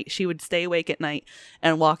the night. She would stay awake at night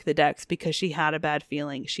and walk the decks because she had a bad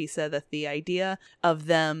feeling. She said that the idea of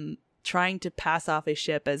them trying to pass off a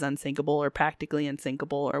ship as unsinkable or practically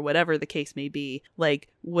unsinkable or whatever the case may be, like,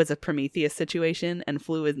 was a Prometheus situation and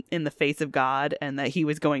flew in the face of God, and that he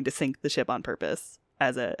was going to sink the ship on purpose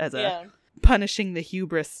as a punishing the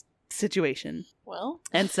hubris situation. Well,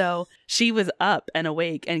 and so she was up and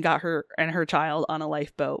awake and got her and her child on a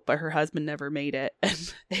lifeboat, but her husband never made it.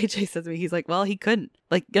 And AJ says to me, he's like, well, he couldn't.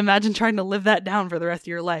 Like, imagine trying to live that down for the rest of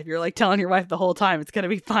your life. You're like telling your wife the whole time it's gonna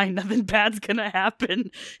be fine, nothing bad's gonna happen.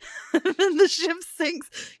 And then the ship sinks.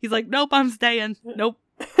 He's like, nope, I'm staying. Nope,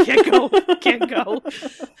 can't go.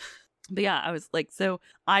 But yeah, I was like, so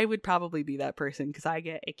I would probably be that person because I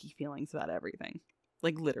get icky feelings about everything.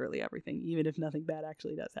 Like, literally everything, even if nothing bad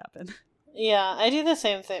actually does happen. Yeah, I do the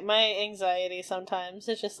same thing. My anxiety sometimes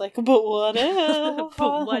is just like, but what if?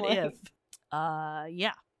 But what if?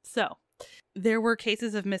 Yeah. So, there were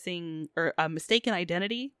cases of missing or mistaken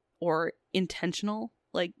identity or intentional,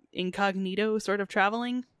 like, incognito sort of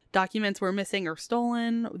traveling. Documents were missing or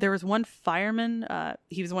stolen. There was one fireman.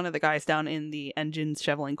 He was one of the guys down in the engines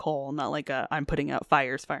shoveling coal, not like a I'm putting out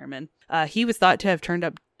fires fireman. He was thought to have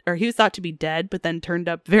he was thought to be dead, but then turned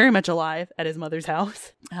up very much alive at his mother's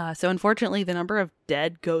house. So unfortunately, the number of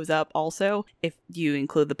dead goes up also if you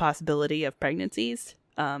include the possibility of pregnancies.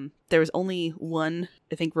 There was only one,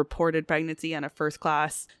 I think, reported pregnancy on a first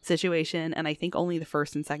class situation, and I think only the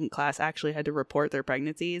first and second class actually had to report their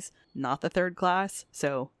pregnancies, not the third class.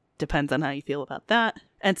 So depends on how you feel about that.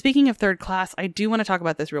 And speaking of third class, I do want to talk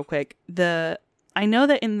about this real quick. I know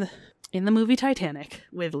that in the movie Titanic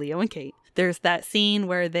with Leo and Kate, there's that scene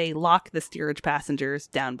where they lock the steerage passengers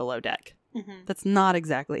down below deck. Mm-hmm. That's not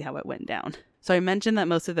exactly how it went down. So I mentioned that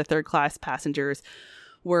most of the third class passengers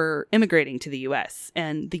were immigrating to the U.S.,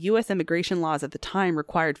 and the U.S. immigration laws at the time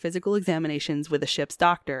required physical examinations with a ship's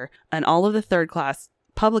doctor, and all of the third class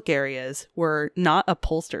public areas were not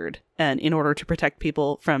upholstered and in order to protect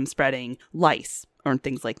people from spreading lice or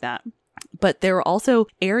things like that. But there were also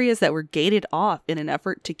areas that were gated off in an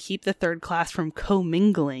effort to keep the third class from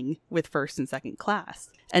commingling with first and second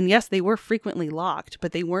class. And yes, they were frequently locked,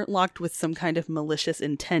 but they weren't locked with some kind of malicious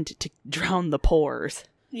intent to drown the pores.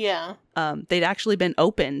 Yeah. They'd actually been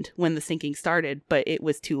opened when the sinking started, but it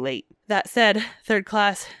was too late. That said, third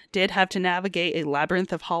class did have to navigate a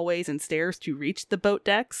labyrinth of hallways and stairs to reach the boat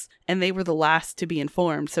decks, and they were the last to be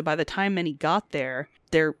informed. So by the time many got there,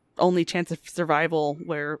 their only chance of survival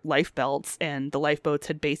were life belts, and the lifeboats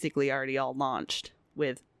had basically already all launched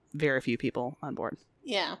with very few people on board.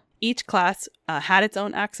 Yeah. Each class had its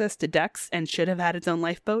own access to decks and should have had its own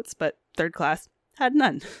lifeboats, but third class had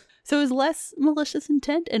none. So it was less malicious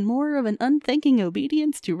intent and more of an unthinking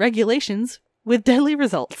obedience to regulations with deadly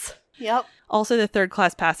results. Yep. Also, the third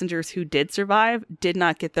class passengers who did survive did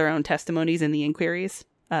not get their own testimonies in the inquiries.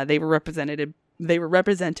 They were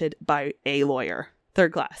represented by a lawyer.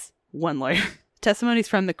 Third class, one lawyer. Testimonies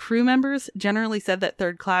from the crew members generally said that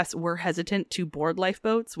third class were hesitant to board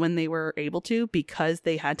lifeboats when they were able to because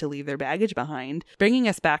they had to leave their baggage behind, bringing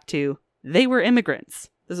us back to they were immigrants.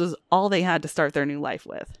 This was all they had to start their new life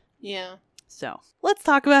with. Yeah. So, let's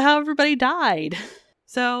talk about how everybody died.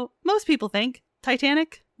 So, most people think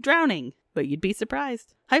Titanic, drowning. but you'd be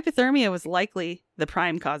surprised. Hypothermia was likely the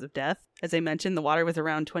prime cause of death. As I mentioned, the water was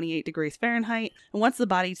around 28 degrees Fahrenheit, and once the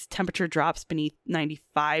body's temperature drops beneath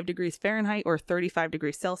 95 degrees Fahrenheit or 35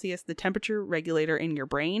 degrees Celsius, the temperature regulator in your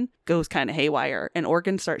brain goes kind of haywire, and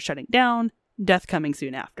organs start shutting down, death coming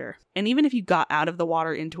soon after. And even if you got out of the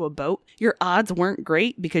water into a boat, your odds weren't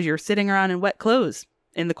great because you're sitting around in wet clothes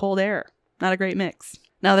in the cold air. Not a great mix.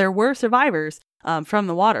 Now, there were survivors from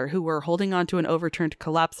the water who were holding onto an overturned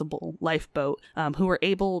collapsible lifeboat, who were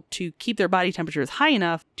able to keep their body temperatures high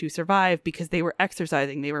enough to survive because they were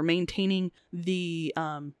exercising. They were maintaining the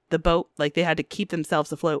boat, like they had to keep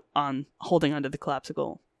themselves afloat on holding onto the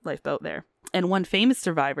collapsible lifeboat there. And one famous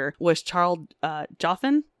survivor was Charles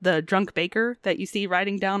Joffin, the drunk baker that you see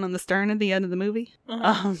riding down on the stern at the end of the movie.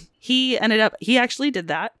 Uh-huh. He actually did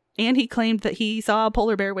that, and he claimed that he saw a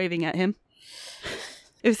polar bear waving at him.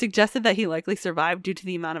 It was suggested that he likely survived due to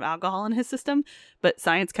the amount of alcohol in his system, but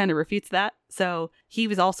science kind of refutes that. So he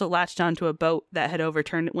was also latched onto a boat that had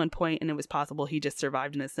overturned at one point, and it was possible he just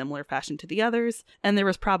survived in a similar fashion to the others, and there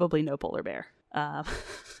was probably no polar bear.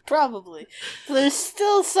 Probably. There's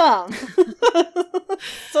still some.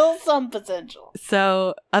 Still some potential.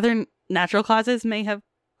 So other natural causes may have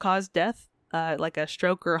caused death, like a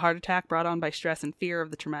stroke or a heart attack brought on by stress and fear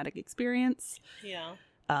of the traumatic experience. Yeah.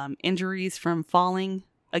 Injuries from falling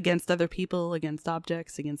against other people, against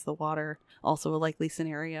objects, against the water. Also a likely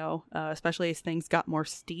scenario, especially as things got more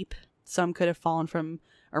steep. Some could have fallen from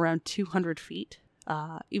around 200 feet.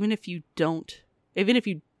 Even if you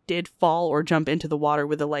did fall or jump into the water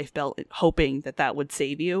with a life belt, hoping that would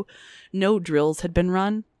save you, no drills had been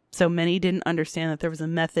run. So many didn't understand that there was a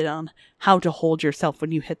method on how to hold yourself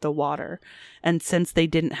when you hit the water. And since they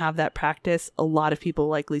didn't have that practice, a lot of people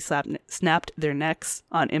likely snapped their necks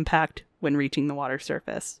on impact when reaching the water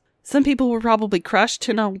surface. Some people were probably crushed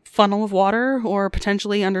in a funnel of water or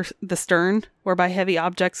potentially under the stern or by heavy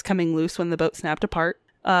objects coming loose when the boat snapped apart.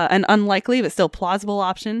 An unlikely but still plausible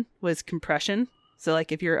option was compression. So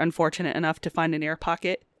like if you're unfortunate enough to find an air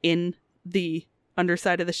pocket in the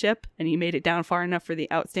underside of the ship and you made it down far enough for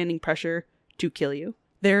the outstanding pressure to kill you.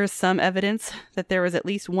 There is some evidence that there was at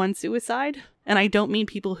least one suicide, and I don't mean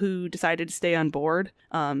people who decided to stay on board,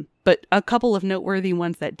 but a couple of noteworthy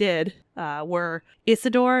ones that did were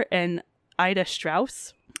Isidore and Ida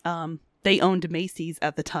Strauss. They owned Macy's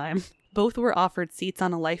at the time. Both were offered seats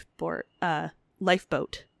on a lifeboat,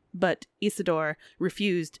 but Isidore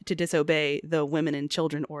refused to disobey the women and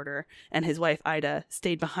children order, and his wife Ida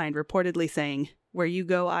stayed behind, reportedly saying, "Where you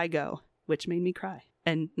go, I go," which made me cry,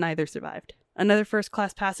 and neither survived. Another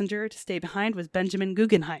first-class passenger to stay behind was Benjamin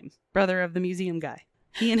Guggenheim, brother of the museum guy.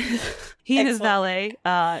 He and his valet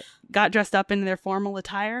got dressed up in their formal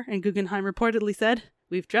attire, and Guggenheim reportedly said,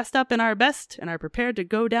 "We've dressed up in our best and are prepared to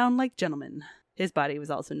go down like gentlemen." His body was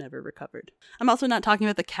also never recovered. I'm also not talking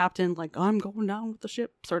about the captain, like, "I'm going down with the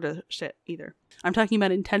ship" sort of shit either. I'm talking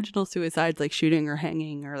about intentional suicides like shooting or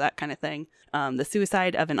hanging or that kind of thing. The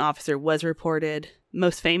suicide of an officer was reported.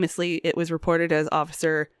 Most famously, it was reported as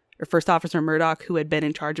First Officer Murdoch, who had been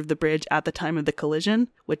in charge of the bridge at the time of the collision,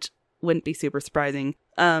 which wouldn't be super surprising.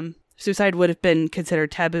 Suicide would have been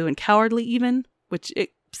considered taboo and cowardly even, which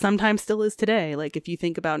it sometimes still is today. Like if you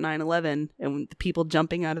think about 9/11 and the people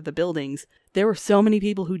jumping out of the buildings, there were so many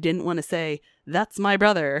people who didn't want to say, "That's my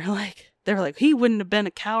brother." Like they were like, "He wouldn't have been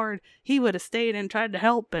a coward. He would have stayed and tried to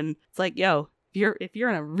help." And it's like, yo, if you're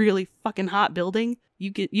in a really fucking hot building,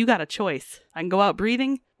 you got a choice. I can go out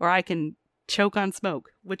breathing or I can choke on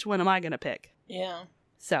smoke. Which one am I gonna pick? Yeah.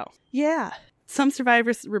 So yeah, some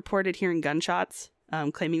survivors reported hearing gunshots,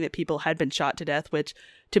 claiming that people had been shot to death, which,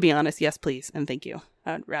 to be honest, yes please and thank you.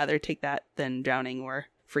 I would rather take that than drowning or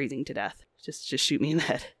freezing to death. Just shoot me in the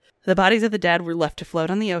head. The bodies of the dead were left to float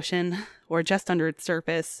on the ocean, or just under its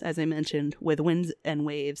surface, as I mentioned, with winds and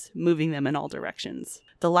waves moving them in all directions.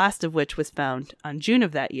 The last of which was found on June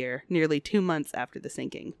of that year, nearly 2 months after the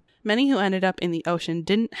sinking. Many who ended up in the ocean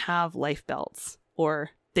didn't have life belts,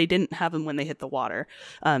 or they didn't have them when they hit the water.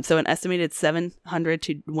 So an estimated 700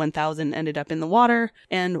 to 1,000 ended up in the water,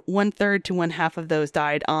 and 1/3 to 1/2 of those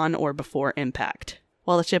died on or before impact.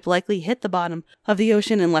 While the ship likely hit the bottom of the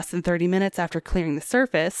ocean in less than 30 minutes after clearing the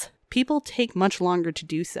surface, people take much longer to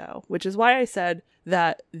do so, which is why I said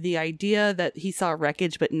that the idea that he saw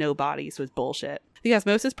wreckage but no bodies was bullshit. The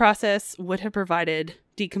osmosis process would have provided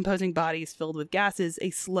decomposing bodies filled with gases a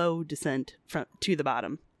slow descent to the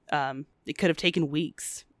bottom. It could have taken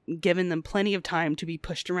weeks, given them plenty of time to be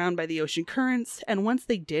pushed around by the ocean currents, and once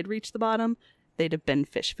they did reach the bottom, they'd have been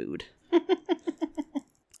fish food.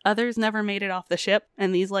 Others never made it off the ship,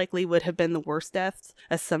 and these likely would have been the worst deaths,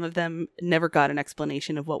 as some of them never got an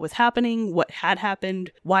explanation of what was happening, what had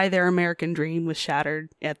happened, why their American dream was shattered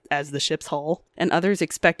as the ship's hull, and others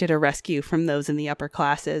expected a rescue from those in the upper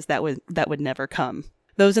classes that would never come.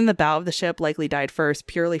 Those in the bow of the ship likely died first,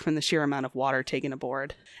 purely from the sheer amount of water taken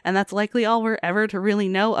aboard. And that's likely all we're ever to really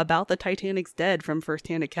know about the Titanic's dead from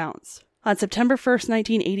first-hand accounts. On September 1st,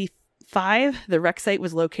 1985, the wreck site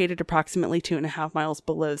was located approximately 2.5 miles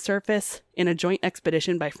below the surface in a joint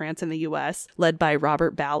expedition by France and the US, led by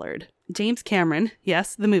Robert Ballard. James Cameron,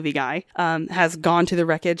 yes, the movie guy, has gone to the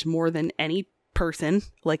wreckage more than any person,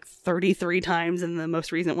 like 33 times in the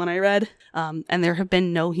most recent one I read, and there have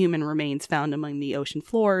been no human remains found among the ocean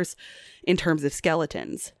floors in terms of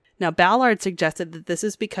skeletons. Now, Ballard suggested that this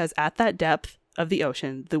is because at that depth of the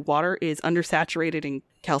ocean, the water is undersaturated in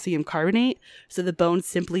calcium carbonate, so the bones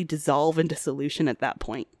simply dissolve into solution at that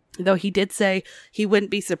point. Though he did say he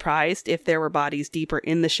wouldn't be surprised if there were bodies deeper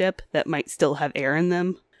in the ship that might still have air in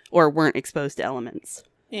them or weren't exposed to elements.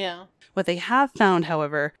 Yeah. What they have found,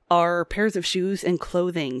 however, are pairs of shoes and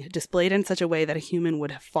clothing displayed in such a way that a human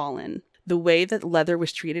would have fallen. The way that leather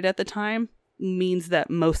was treated at the time means that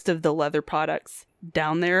most of the leather products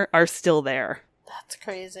down there are still there. That's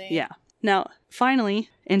crazy. Yeah. Now, finally,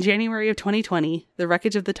 in January of 2020, the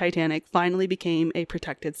wreckage of the Titanic finally became a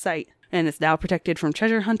protected site, and it's now protected from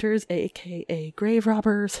treasure hunters, aka grave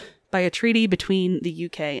robbers, by a treaty between the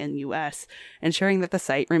UK and US, ensuring that the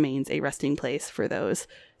site remains a resting place for those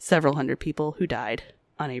several hundred people who died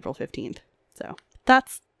on April 15th. So,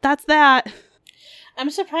 that's that.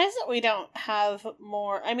 I'm surprised that we don't have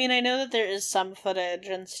more. I mean, I know that there is some footage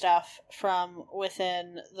and stuff from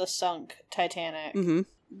within the sunk Titanic,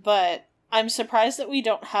 but I'm surprised that we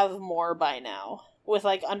don't have more by now with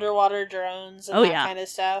like underwater drones and kind of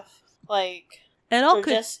stuff. Like, or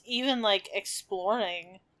just even like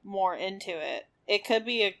exploring more into it. It could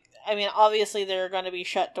be I mean, obviously there are going to be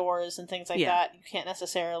shut doors and things like that. You can't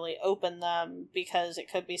necessarily open them because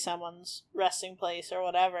it could be someone's resting place or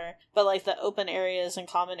whatever. But like the open areas and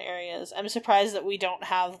common areas, I'm surprised that we don't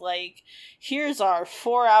have like, here's our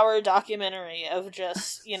 4-hour documentary of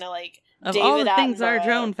just, you know, like of David all the things Attenborough, our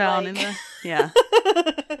drone found in the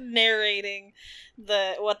narrating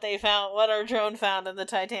what our drone found in the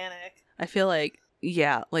Titanic. I feel like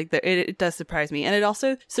it does surprise me. And it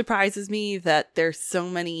also surprises me that there's so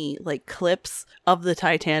many, like, clips of the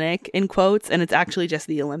Titanic, in quotes, and it's actually just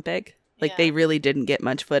the Olympic. Like, they really didn't get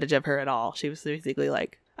much footage of her at all. She was basically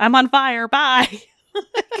like, I'm on fire, bye!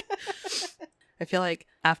 I feel like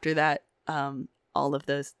after that, all of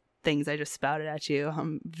those things I just spouted at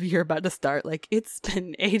you, you're about to start, like, it's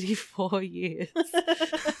been 84 years.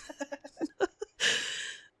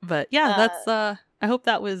 But, yeah, that's, I hope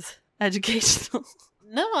that was educational.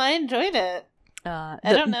 No, I enjoyed it. I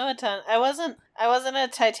don't know a ton. I wasn't a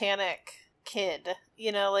Titanic kid.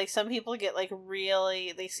 You know, like some people get like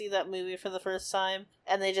they see that movie for the first time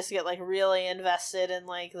and they just get like really invested in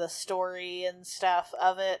like the story and stuff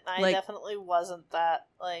of it. I definitely wasn't that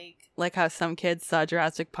like how some kids saw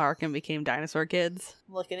Jurassic Park and became dinosaur kids.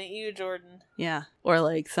 Looking at you, Jordan. Yeah. Or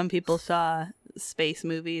like some people saw space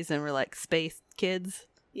movies and were like space kids.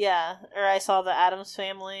 Yeah, or I saw the Addams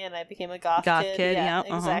Family and I became a goth kid. Yeah,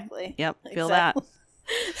 exactly. Yep, feel that.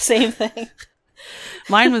 Same thing.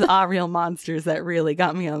 Mine was Real Monsters that really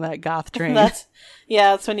got me on that goth train. That's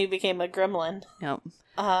when you became a gremlin. Yep.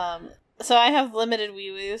 So I have limited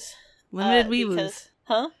wee-woos. Limited wee-woos.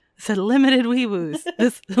 Huh? I said limited wee-woos.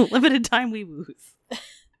 This limited time wee-woos.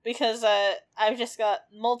 Because I've just got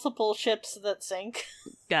multiple ships that sink.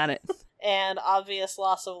 Got it. And obvious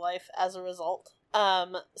loss of life as a result.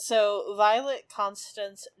 So Violet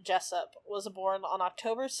Constance Jessop was born on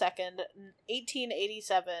October 2nd,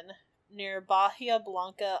 1887, near Bahia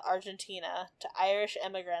Blanca, Argentina, to Irish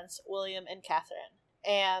immigrants William and Catherine.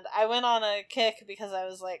 And I went on a kick because I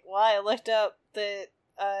was like, well, I looked up that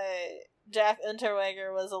Jack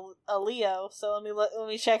Unterweger was a Leo, so let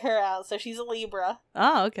me check her out. So she's a Libra.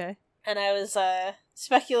 Oh, okay. And I was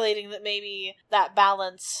speculating that maybe that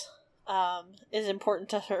balance is important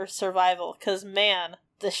to her survival, because man,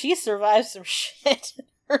 does she survive some shit in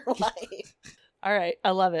her life. All right, I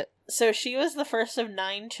love it. So she was the first of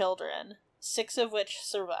 9 children, 6 of which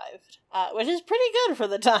survived, which is pretty good for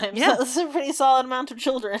the time. Yeah. So that's a pretty solid amount of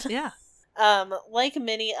children. Yeah. Like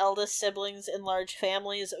many eldest siblings in large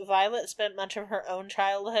families, Violet spent much of her own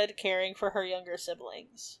childhood caring for her younger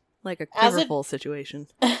siblings. Like a quiverful situation.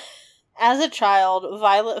 As a child,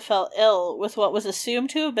 Violet fell ill with what was assumed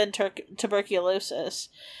to have been tuberculosis,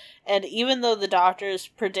 and even though the doctors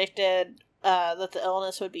predicted that the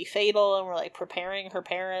illness would be fatal and were, like, preparing her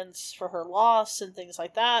parents for her loss and things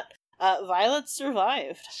like that. Violet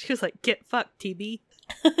survived. She was like, get fucked, TB.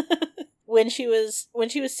 When she was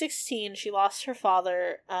 16, she lost her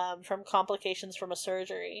father from complications from a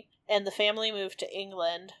surgery, and the family moved to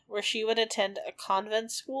England, where she would attend a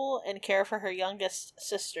convent school and care for her youngest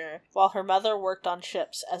sister, while her mother worked on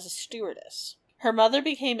ships as a stewardess. Her mother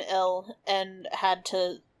became ill and had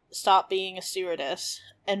to stop being a stewardess,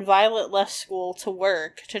 and Violet left school to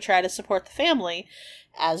work to try to support the family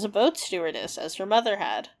as a boat stewardess, as her mother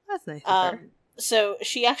had. That's nice of her. So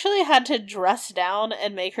she actually had to dress down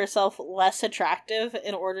and make herself less attractive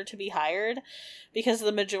in order to be hired, because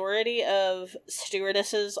the majority of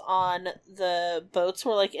stewardesses on the boats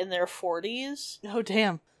were, like, in their 40s. Oh,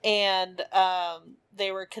 damn. And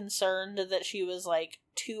they were concerned that she was, like,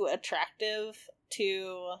 too attractive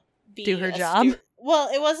to do her job? Well,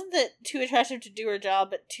 it wasn't that too attractive to do her job,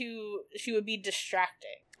 but she would be distracting.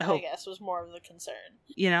 I guess, was more of the concern.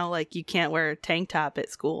 You know, like, you can't wear a tank top at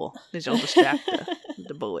school because you'll distract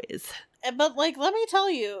the boys. But, like, let me tell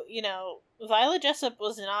you, you know, Violet Jessop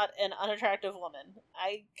was not an unattractive woman.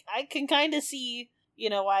 I can kind of see, you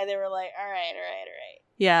know, why they were like, all right.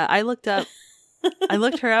 Yeah, I looked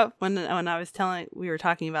her up when I was we were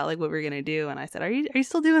talking about, like, what we were going to do, and I said, are you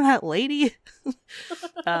still doing that lady?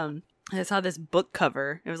 I saw this book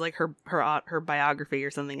cover. It was, like, her biography or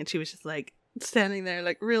something, and she was just, like, standing there,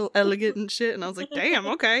 like, real elegant and shit, and I was like, damn,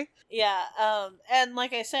 okay. Yeah, and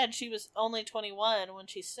like I said, she was only 21 when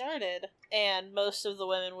she started, and most of the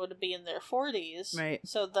women would be in their 40s. Right.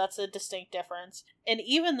 So that's a distinct difference. And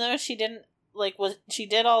even though she didn't, like, she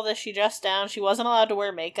did all this, she dressed down, she wasn't allowed to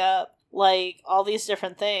wear makeup, like, all these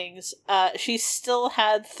different things, she still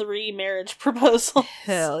had 3 marriage proposals.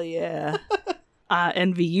 Hell yeah.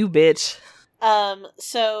 Envy you, bitch.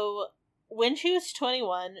 So when she was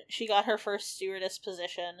 21, she got her first stewardess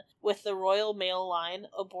position with the Royal Mail Line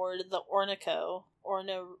aboard the Orinoco.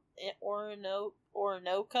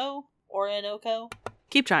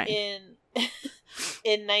 Keep trying. In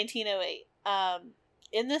 1908.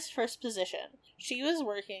 In this first position, she was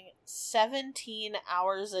working 17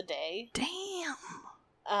 hours a day. Damn.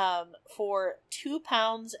 For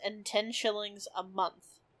 £2 and 10 shillings a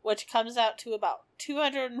month, which comes out to about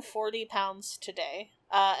 £240 today.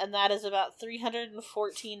 And that is about $314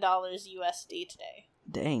 USD today.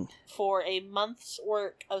 Dang. For a month's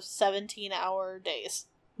work of 17-hour days.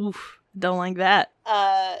 Oof. Don't like that.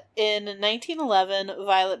 In 1911,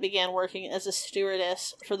 Violet began working as a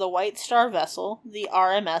stewardess for the White Star vessel, the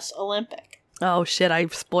RMS Olympic. Oh shit,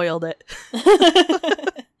 I've spoiled it.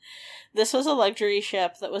 This was a luxury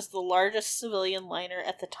ship that was the largest civilian liner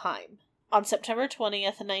at the time. On September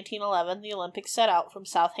 20th, 1911, the Olympic set out from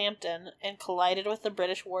Southampton and collided with the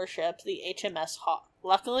British warship, the HMS Hawke.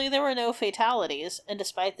 Luckily, there were no fatalities, and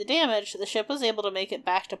despite the damage, the ship was able to make it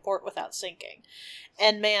back to port without sinking.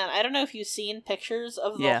 And man, I don't know if you've seen pictures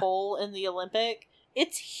of the hole in the Olympic.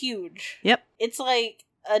 It's huge. Yep. It's like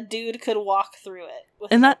a dude could walk through it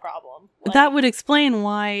with no problem. Like, that would explain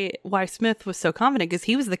why Smith was so confident, because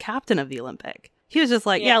he was the captain of the Olympic. He was just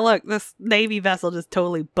like, yeah, look, this Navy vessel just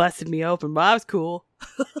totally busted me open, but I was cool.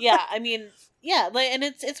 Yeah, I mean, yeah, and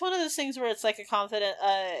it's one of those things where it's like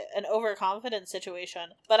an overconfident situation,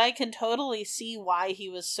 but I can totally see why he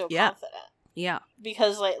was so confident. Yeah.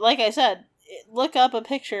 Because, like I said, look up a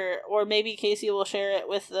picture, or maybe Casey will share it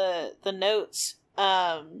with the notes,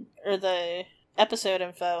 or the episode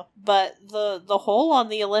info, but the hole on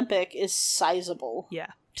the Olympic is sizable. Yeah.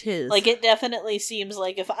 Tis. Like, it definitely seems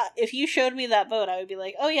like if you showed me that boat, I would be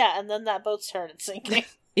like, oh yeah, and then that boat started sinking.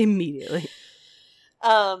 Immediately.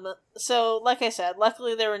 So, like I said,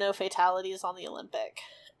 luckily there were no fatalities on the Olympic.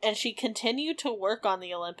 And she continued to work on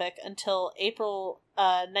the Olympic until April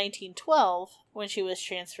 1912, when she was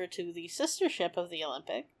transferred to the sister ship of the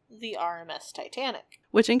Olympic, the RMS Titanic.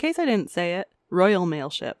 Which, in case I didn't say it, Royal Mail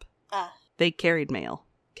ship. They carried mail.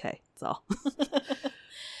 Okay, that's all.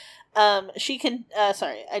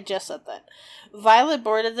 Sorry, I just said that. Violet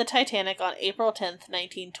boarded the Titanic on April 10th,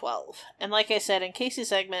 1912. And like I said in Casey's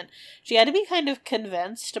segment, she had to be kind of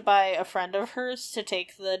convinced by a friend of hers to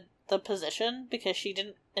take the position, because she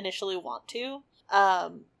didn't initially want to.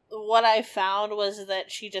 What I found was that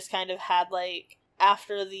she just kind of had, like,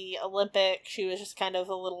 after the Olympic, she was just kind of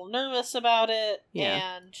a little nervous about it,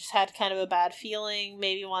 and just had kind of a bad feeling,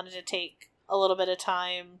 maybe wanted to take a little bit of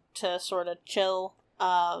time to sort of chill.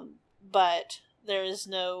 But there is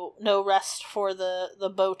no rest for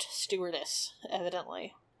the boat stewardess,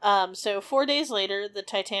 evidently. So 4 days later, the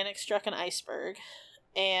Titanic struck an iceberg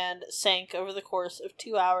and sank over the course of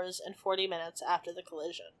 2 hours and 40 minutes after the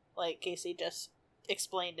collision, like Casey just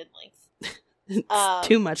explained in length. It's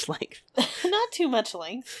too much length. Not too much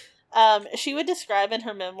length. She would describe in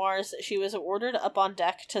her memoirs that she was ordered up on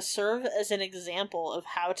deck to serve as an example of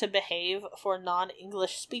how to behave for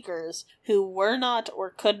non-English speakers who were not or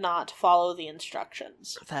could not follow the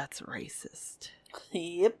instructions. That's racist.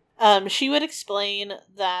 Yep. She would explain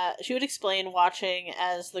watching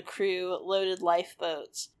as the crew loaded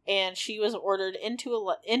lifeboats, and she was ordered into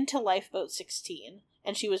lifeboat 16,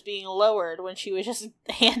 and she was being lowered when she was just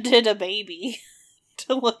handed a baby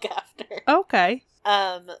to look after. Okay.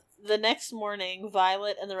 The next morning,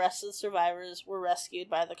 Violet and the rest of the survivors were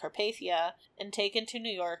rescued by the Carpathia and taken to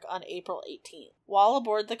New York on April 18th. While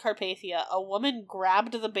aboard the Carpathia, a woman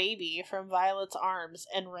grabbed the baby from Violet's arms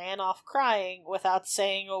and ran off crying without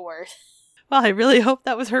saying a word. Well, I really hope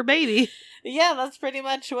that was her baby. Yeah, that's pretty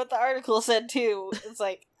much what the article said, too. It's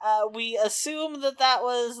like, we assume that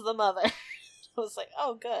was the mother. I was like,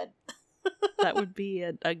 oh, good. That would be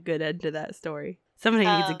a good end to that story. Somebody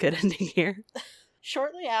needs a good ending here.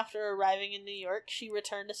 Shortly after arriving in New York, she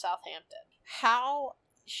returned to Southampton. How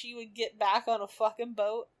she would get back on a fucking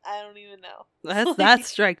boat, I don't even know. That's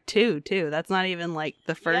strike two, too. That's not even, like,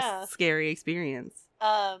 the first scary experience.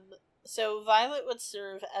 So Violet would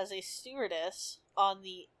serve as a stewardess on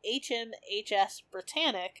the HMHS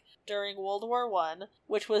Britannic during World War I,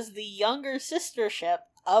 which was the younger sister ship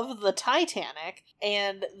of the Titanic,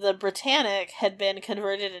 and the Britannic had been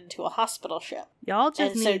converted into a hospital ship. Y'all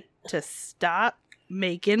just need to stop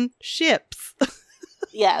making ships.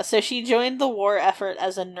 Yeah, so she joined the war effort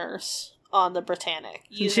as a nurse on the Britannic.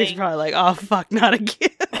 She's probably like, oh fuck, not again.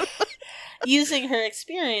 Using her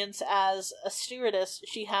experience as a stewardess,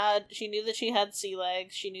 she knew that she had sea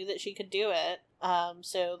legs, she knew that she could do it,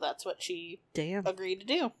 so that's what she agreed to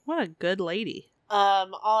do. What a good lady.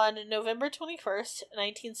 On November 21st,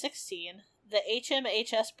 1916, the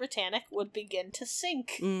HMHS Britannic would begin to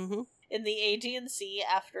sink in the Aegean Sea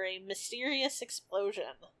after a mysterious explosion.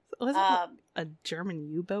 Was it a German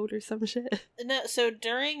U-boat or some shit? No, so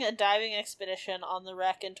during a diving expedition on the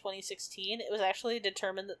wreck in 2016, it was actually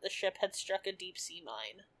determined that the ship had struck a deep-sea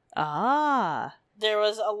mine. Ah. There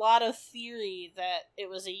was a lot of theory that it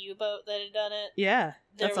was a U-boat that had done it. Yeah,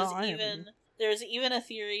 There was even a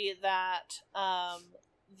theory that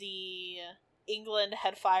the England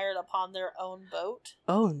had fired upon their own boat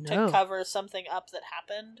to cover something up that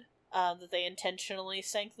happened, that they intentionally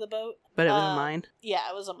sank the boat. But it was a mine? Yeah,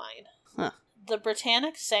 it was a mine. Huh. The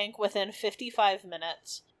Britannic sank within 55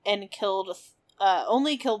 minutes and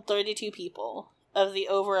only killed 32 people of the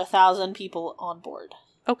over 1,000 people on board.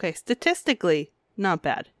 Okay, statistically, not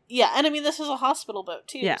bad. Yeah, and I mean, this is a hospital boat,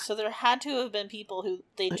 too. Yeah. So there had to have been people who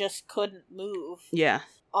they just couldn't move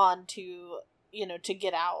on to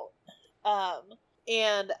get out.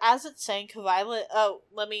 And as it sank, Violet...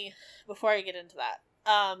 before I get into that,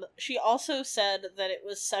 she also said that it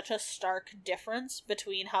was such a stark difference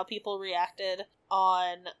between how people reacted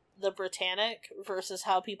on the Britannic versus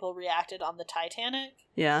how people reacted on the Titanic.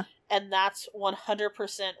 Yeah. And that's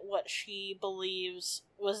 100% what she believes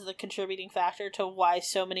was the contributing factor to why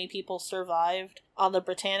so many people survived on the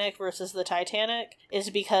Britannic versus the Titanic,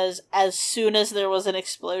 is because as soon as there was an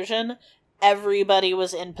explosion, everybody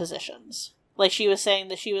was in positions. Like, she was saying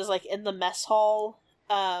that she was, like, in the mess hall,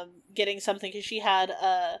 getting something, because she had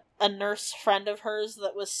a nurse friend of hers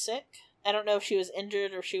that was sick. I don't know if she was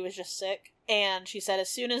injured or if she was just sick. And she said as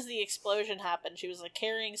soon as the explosion happened, she was, like,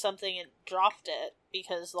 carrying something and dropped it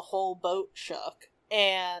because the whole boat shook.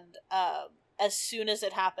 And, as soon as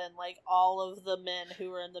it happened, like, all of the men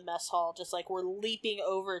who were in the mess hall just, like, were leaping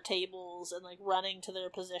over tables and, like, running to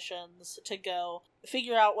their positions to go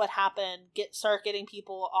figure out what happened, start getting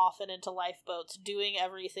people off and into lifeboats, doing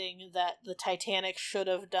everything that the Titanic should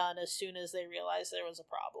have done as soon as they realized there was a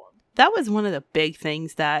problem. That was one of the big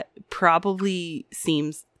things that probably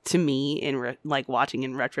seems to me, in watching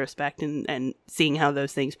in retrospect and seeing how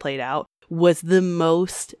those things played out, was the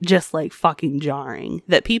most just, like, fucking jarring.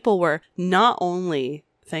 That people were not only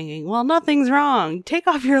thinking, well, nothing's wrong, take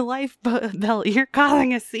off your life belt, you're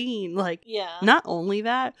causing a scene. Like, not only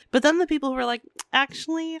that, but then the people who were like,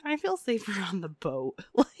 actually, I feel safer on the boat.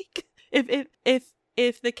 Like,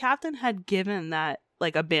 if the captain had given that,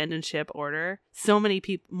 like, abandoned ship order, so many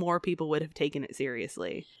more people would have taken it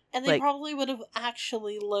seriously. And they probably would have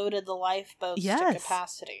actually loaded the lifeboats to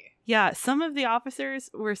capacity. Yeah, some of the officers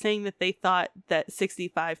were saying that they thought that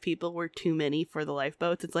 65 people were too many for the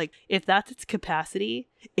lifeboats. It's like, if that's its capacity,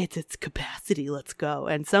 it's its capacity, let's go.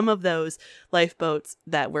 And some of those lifeboats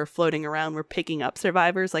that were floating around were picking up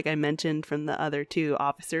survivors, like I mentioned from the other two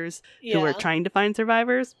officers who were trying to find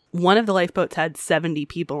survivors. One of the lifeboats had 70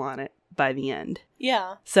 people on it. by the end.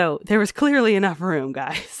 Yeah. So there was clearly enough room,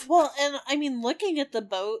 guys. Well, and I mean, looking at the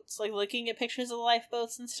boats, like looking at pictures of the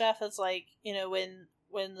lifeboats and stuff, it's like, you know,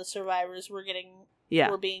 when the survivors were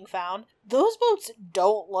being found, those boats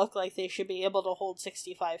don't look like they should be able to hold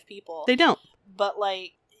 65 people. They don't. But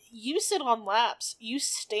like, you sit on laps, you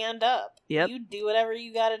stand up, you do whatever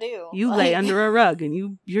you gotta do. You lay under a rug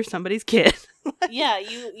and you're somebody's kid. Yeah,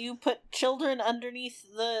 you put children underneath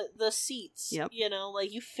the seats. Yep. You know,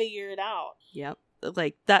 like, you figure it out. Yep.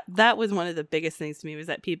 Like, that was one of the biggest things to me, was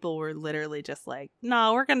that people were literally just like,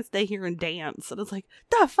 no, we're gonna stay here and dance. And it's like,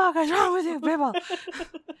 the fuck is wrong with you people?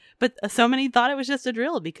 But so many thought it was just a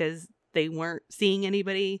drill because they weren't seeing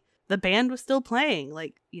anybody. The band was still playing,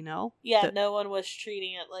 like, you know? Yeah, no one was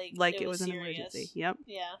treating it like it was an serious. emergency. Yep.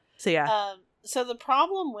 Yeah. So, yeah. So the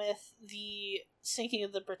problem with the sinking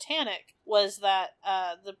of the Britannic was that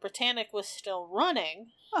the Britannic was still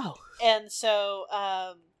running. Oh. And so,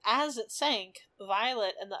 as it sank,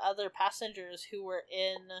 Violet and the other passengers who were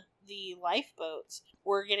in the lifeboats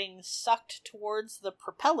were getting sucked towards the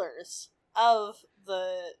propellers of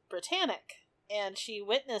the Britannic. And she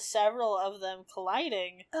witnessed several of them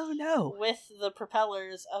colliding with the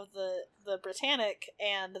propellers of the Britannic,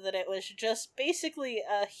 and that it was just basically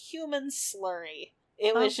a human slurry.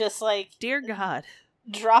 It was just like, dear God,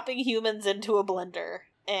 dropping humans into a blender.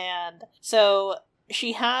 And so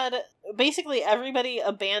she had basically everybody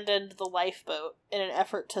abandoned the lifeboat in an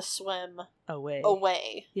effort to swim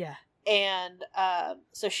away. Yeah. And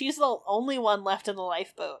so she's the only one left in the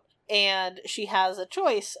lifeboat, and she has a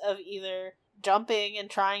choice of either jumping and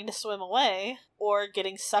trying to swim away, or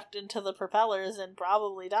getting sucked into the propellers and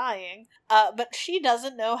probably dying. But she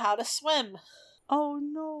doesn't know how to swim. Oh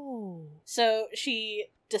no. So she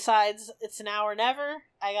decides, it's now or never.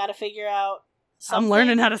 I gotta figure out something. I'm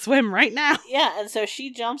learning how to swim right now. Yeah, and so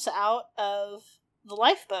she jumps out of the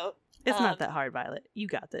lifeboat. It's not that hard, Violet. You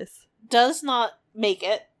got this. Does not make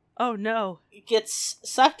it. Oh no. Gets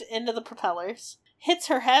sucked into the propellers. Hits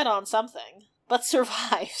her head on something, but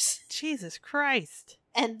survives. Jesus Christ.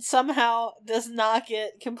 And somehow does not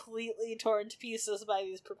get completely torn to pieces by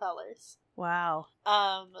these propellers. Wow.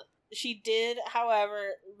 She did,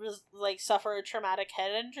 however, suffer a traumatic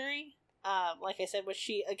head injury. Like I said, which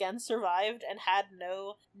she again survived and had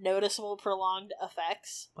no noticeable prolonged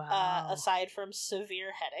effects. Wow. Aside from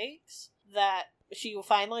severe headaches that she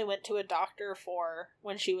finally went to a doctor for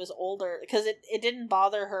when she was older, because it didn't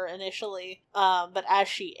bother her initially, but as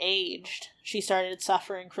she aged, she started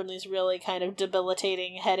suffering from these really kind of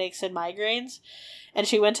debilitating headaches and migraines, and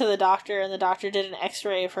she went to the doctor, and the doctor did an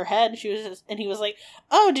x-ray of her head, and he was like,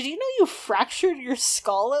 oh, did you know you fractured your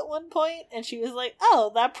skull at one point? And she was like,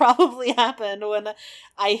 oh, that probably happened when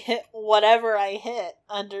I hit whatever I hit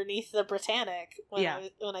underneath the Britannic when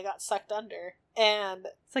I got sucked under. And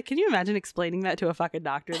it's like, can you imagine explaining that to a fucking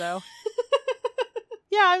doctor, though?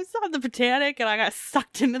 Yeah, I was on the Britannic and I got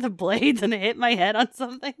sucked into the blades and it hit my head on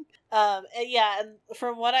something. And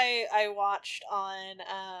from what I watched on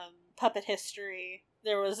Puppet History,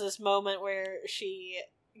 there was this moment where she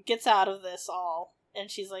gets out of this all, and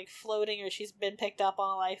she's like floating, or she's been picked up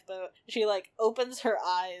on a lifeboat. She like opens her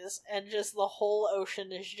eyes, and just the whole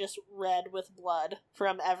ocean is just red with blood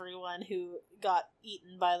from everyone who got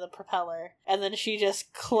eaten by the propeller. And then she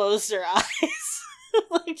just closed her eyes,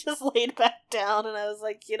 like just laid back down, and I was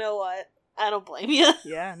like, you know what? I don't blame you.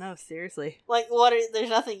 Yeah, no, seriously. Like, there's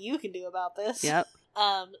nothing you can do about this. Yep.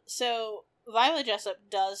 So Violet Jessop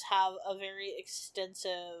does have a very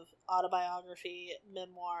extensive autobiography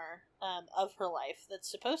memoir of her life that's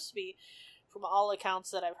supposed to be, from all accounts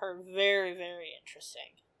that I've heard, very, very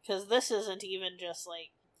interesting. Because this isn't even just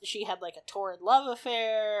like she had like a torrid love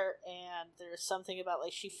affair, and there's something about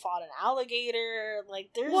like she fought an alligator. Like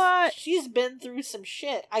she's been through some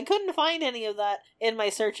shit. I couldn't find any of that in my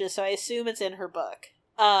searches, so I assume it's in her book.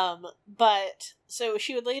 But so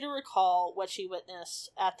she would later recall what she witnessed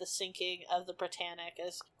at the sinking of the Britannic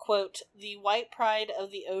as, quote, the white pride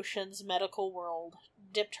of the ocean's medical world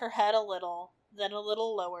dipped her head a little, then a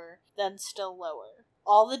little lower, then still lower.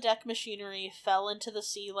 All the deck machinery fell into the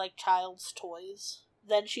sea like child's toys.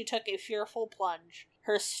 Then she took a fearful plunge,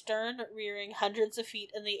 her stern rearing hundreds of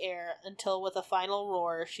feet in the air, until with a final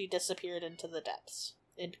roar she disappeared into the depths.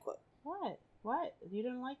 End quote. What? You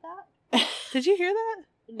didn't like that? Did you hear that?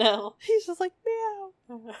 No. He's just like, meow,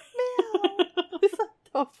 meow. What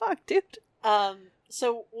the fuck, dude?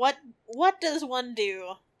 So what does one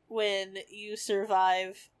do when you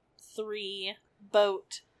survive 3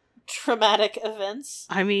 boat traumatic events?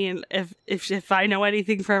 I mean, if I know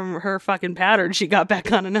anything from her fucking pattern, she got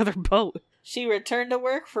back on another boat. She returned to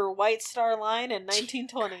work for White Star Line in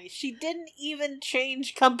 1920. She didn't even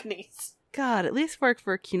change companies. God, at least work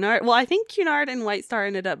for Cunard. Well, I think Cunard and White Star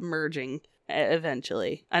ended up merging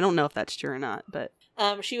eventually. I don't know if that's true or not, but...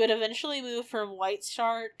 She would eventually move from White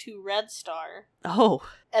Star to Red Star. Oh.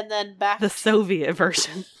 And then back the Soviet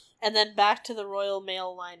version. And then back to the Royal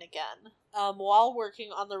Mail Line again. While working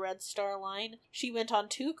on the Red Star Line, she went on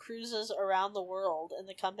 2 cruises around the world in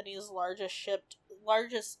the company's largest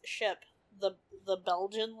ship, the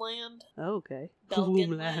Belgian land. Oh, okay.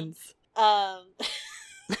 Belgian lands. Land.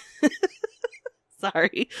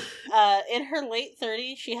 Sorry. In her late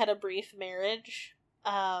 30s, she had a brief marriage,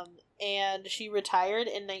 and she retired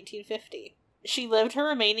in 1950. She lived her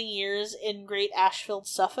remaining years in Great Ashfield,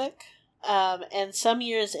 Suffolk, and some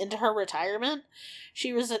years into her retirement,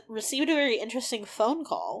 she received a very interesting phone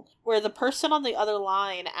call where the person on the other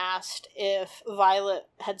line asked if Violet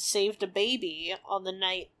had saved a baby on the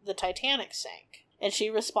night the Titanic sank. And she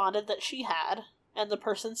responded that she had, and the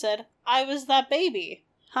person said, "I was that baby."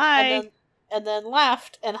 Hi. And then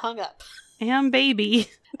laughed and hung up. Baby.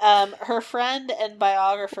 Her friend and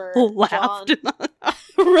biographer, laughed. John...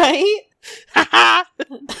 Right?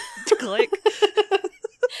 Click.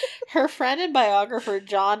 Her friend and biographer,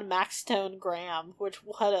 John Maxtone Graham,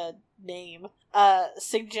 what a name,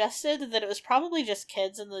 suggested that it was probably just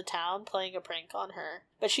kids in the town playing a prank on her.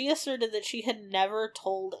 But she asserted that she had never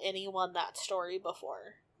told anyone that story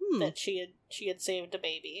before, that she had saved a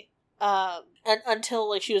baby. And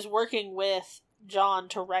until she was working with John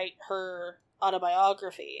to write her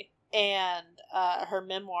autobiography and her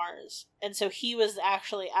memoirs. And so he was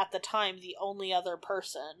actually, at the time, the only other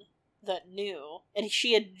person that knew, and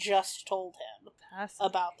she had just told him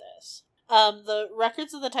about this. The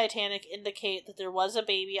records of the Titanic indicate that there was a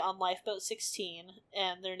baby on Lifeboat 16,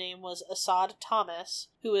 and their name was Assad Thomas,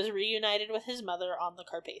 who was reunited with his mother on the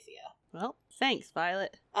Carpathia. Well, thanks,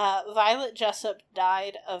 Violet. Violet Jessop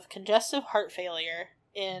died of congestive heart failure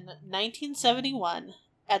in 1971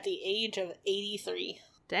 at the age of 83.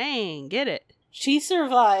 Dang, get it. She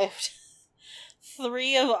survived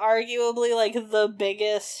 3 of arguably, the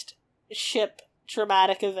biggest ship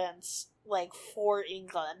traumatic events, for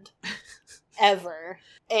England ever.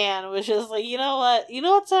 And was just you know what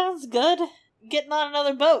sounds good? Getting on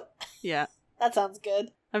another boat. Yeah. That sounds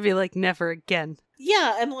good. I'd be never again.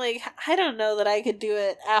 Yeah, and I don't know that I could do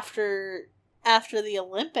it after the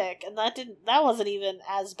Olympic, and that wasn't even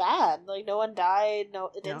as bad. No one died,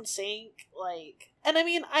 it didn't sink, and I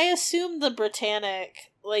mean, I assume the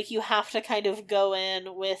Britannic, you have to kind of go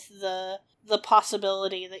in with the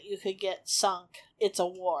possibility that you could get sunk. It's a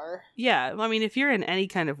war. Yeah, I mean, if you're in any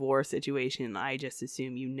kind of war situation, I just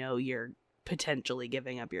assume you're potentially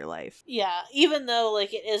giving up your life. Yeah, even though,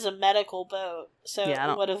 it is a medical boat, so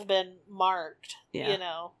it would have been marked,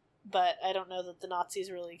 but I don't know that the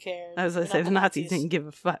Nazis really cared. I was going to say, the Nazis didn't give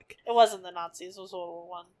a fuck. It wasn't the Nazis, it was World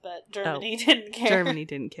War I, but Germany didn't care. Germany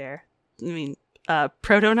didn't care. I mean,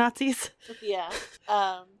 proto-Nazis? Yeah.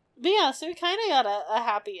 But yeah, so we kind of got a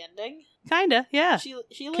happy ending. Kinda, yeah. She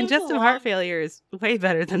lived congestive heart failure is way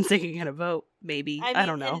better than sinking in a boat, maybe. I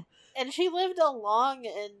don't know. And she lived a long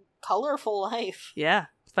and colorful life. Yeah,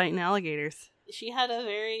 fighting alligators. She had a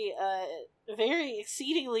very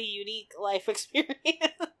exceedingly unique life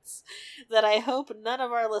experience that I hope none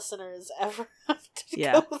of our listeners ever have to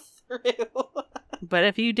go through. But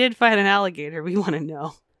if you did fight an alligator, we want to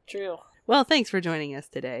know. True. Well, thanks for joining us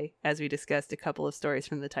today as we discussed a couple of stories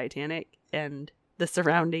from the Titanic and the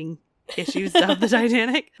surrounding issues of the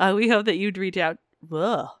Titanic. We hope that you'd reach out.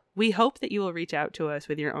 We hope that you will reach out to us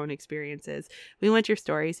with your own experiences. We want your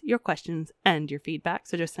stories, your questions, and your feedback.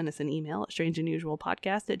 So just send us an email at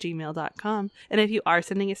strangeandusualpodcast@gmail.com. And if you are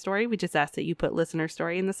sending a story, we just ask that you put listener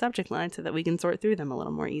story in the subject line so that we can sort through them a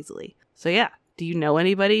little more easily. So yeah, do you know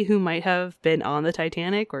anybody who might have been on the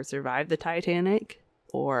Titanic or survived the Titanic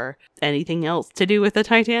or anything else to do with the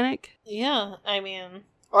Titanic? Yeah, I mean...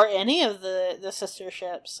 Or any of the sister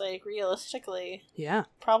ships, realistically. Yeah.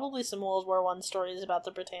 Probably some World War I stories about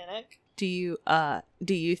the Britannic. Do you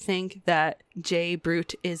think that J.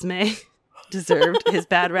 Brute Ismay deserved his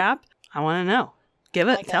bad rap? I want to know.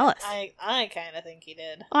 Tell us. I kind of think he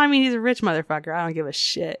did. Well, I mean, he's a rich motherfucker. I don't give a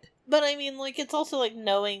shit. But I mean, it's also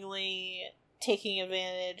knowingly taking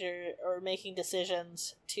advantage or making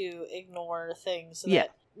decisions to ignore things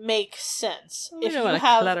that make sense. If you want to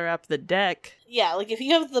clutter up the deck. Yeah, if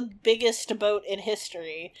you have the biggest boat in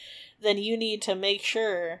history, then you need to make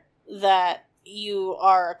sure that you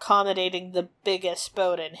are accommodating the biggest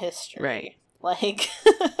boat in history. Right.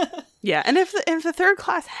 Yeah, and if the third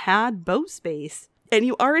class had boat space, and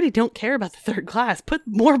you already don't care about the third class, put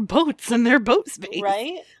more boats in their boat space.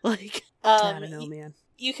 Right? I don't know, man.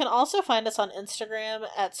 You can also find us on Instagram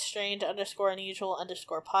at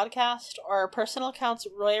strange_unusual_podcast, or our personal accounts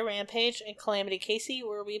Roya Rampage and Calamity Casey,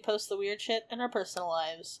 where we post the weird shit in our personal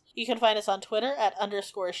lives. You can find us on Twitter at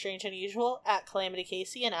 _strange_unusual, at Calamity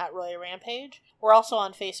Casey, and at Roya Rampage. We're also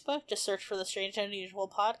on Facebook. Just search for the Strange Unusual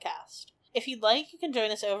Podcast. If you'd like, you can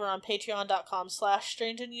join us over on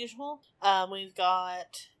patreon.com/strangeunusual. We've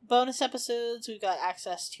got bonus episodes, we've got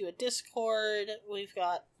access to a Discord, we've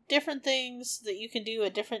got different things that you can do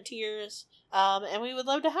at different tiers, and we would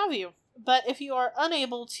love to have you. But if you are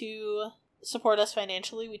unable to support us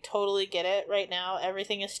financially, we totally get it. Right now,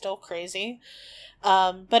 everything is still crazy.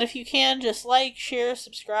 But if you can, just like, share,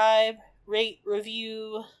 subscribe, rate,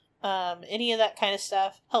 review, any of that kind of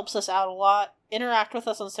stuff helps us out a lot. Interact with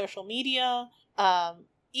us on social media,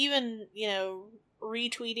 even,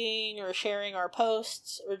 retweeting or sharing our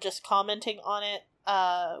posts or just commenting on it.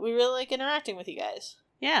 We really like interacting with you guys.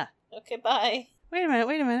 Yeah. Okay, bye. Wait a minute.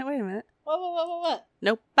 What?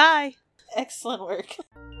 Nope, bye. Excellent work.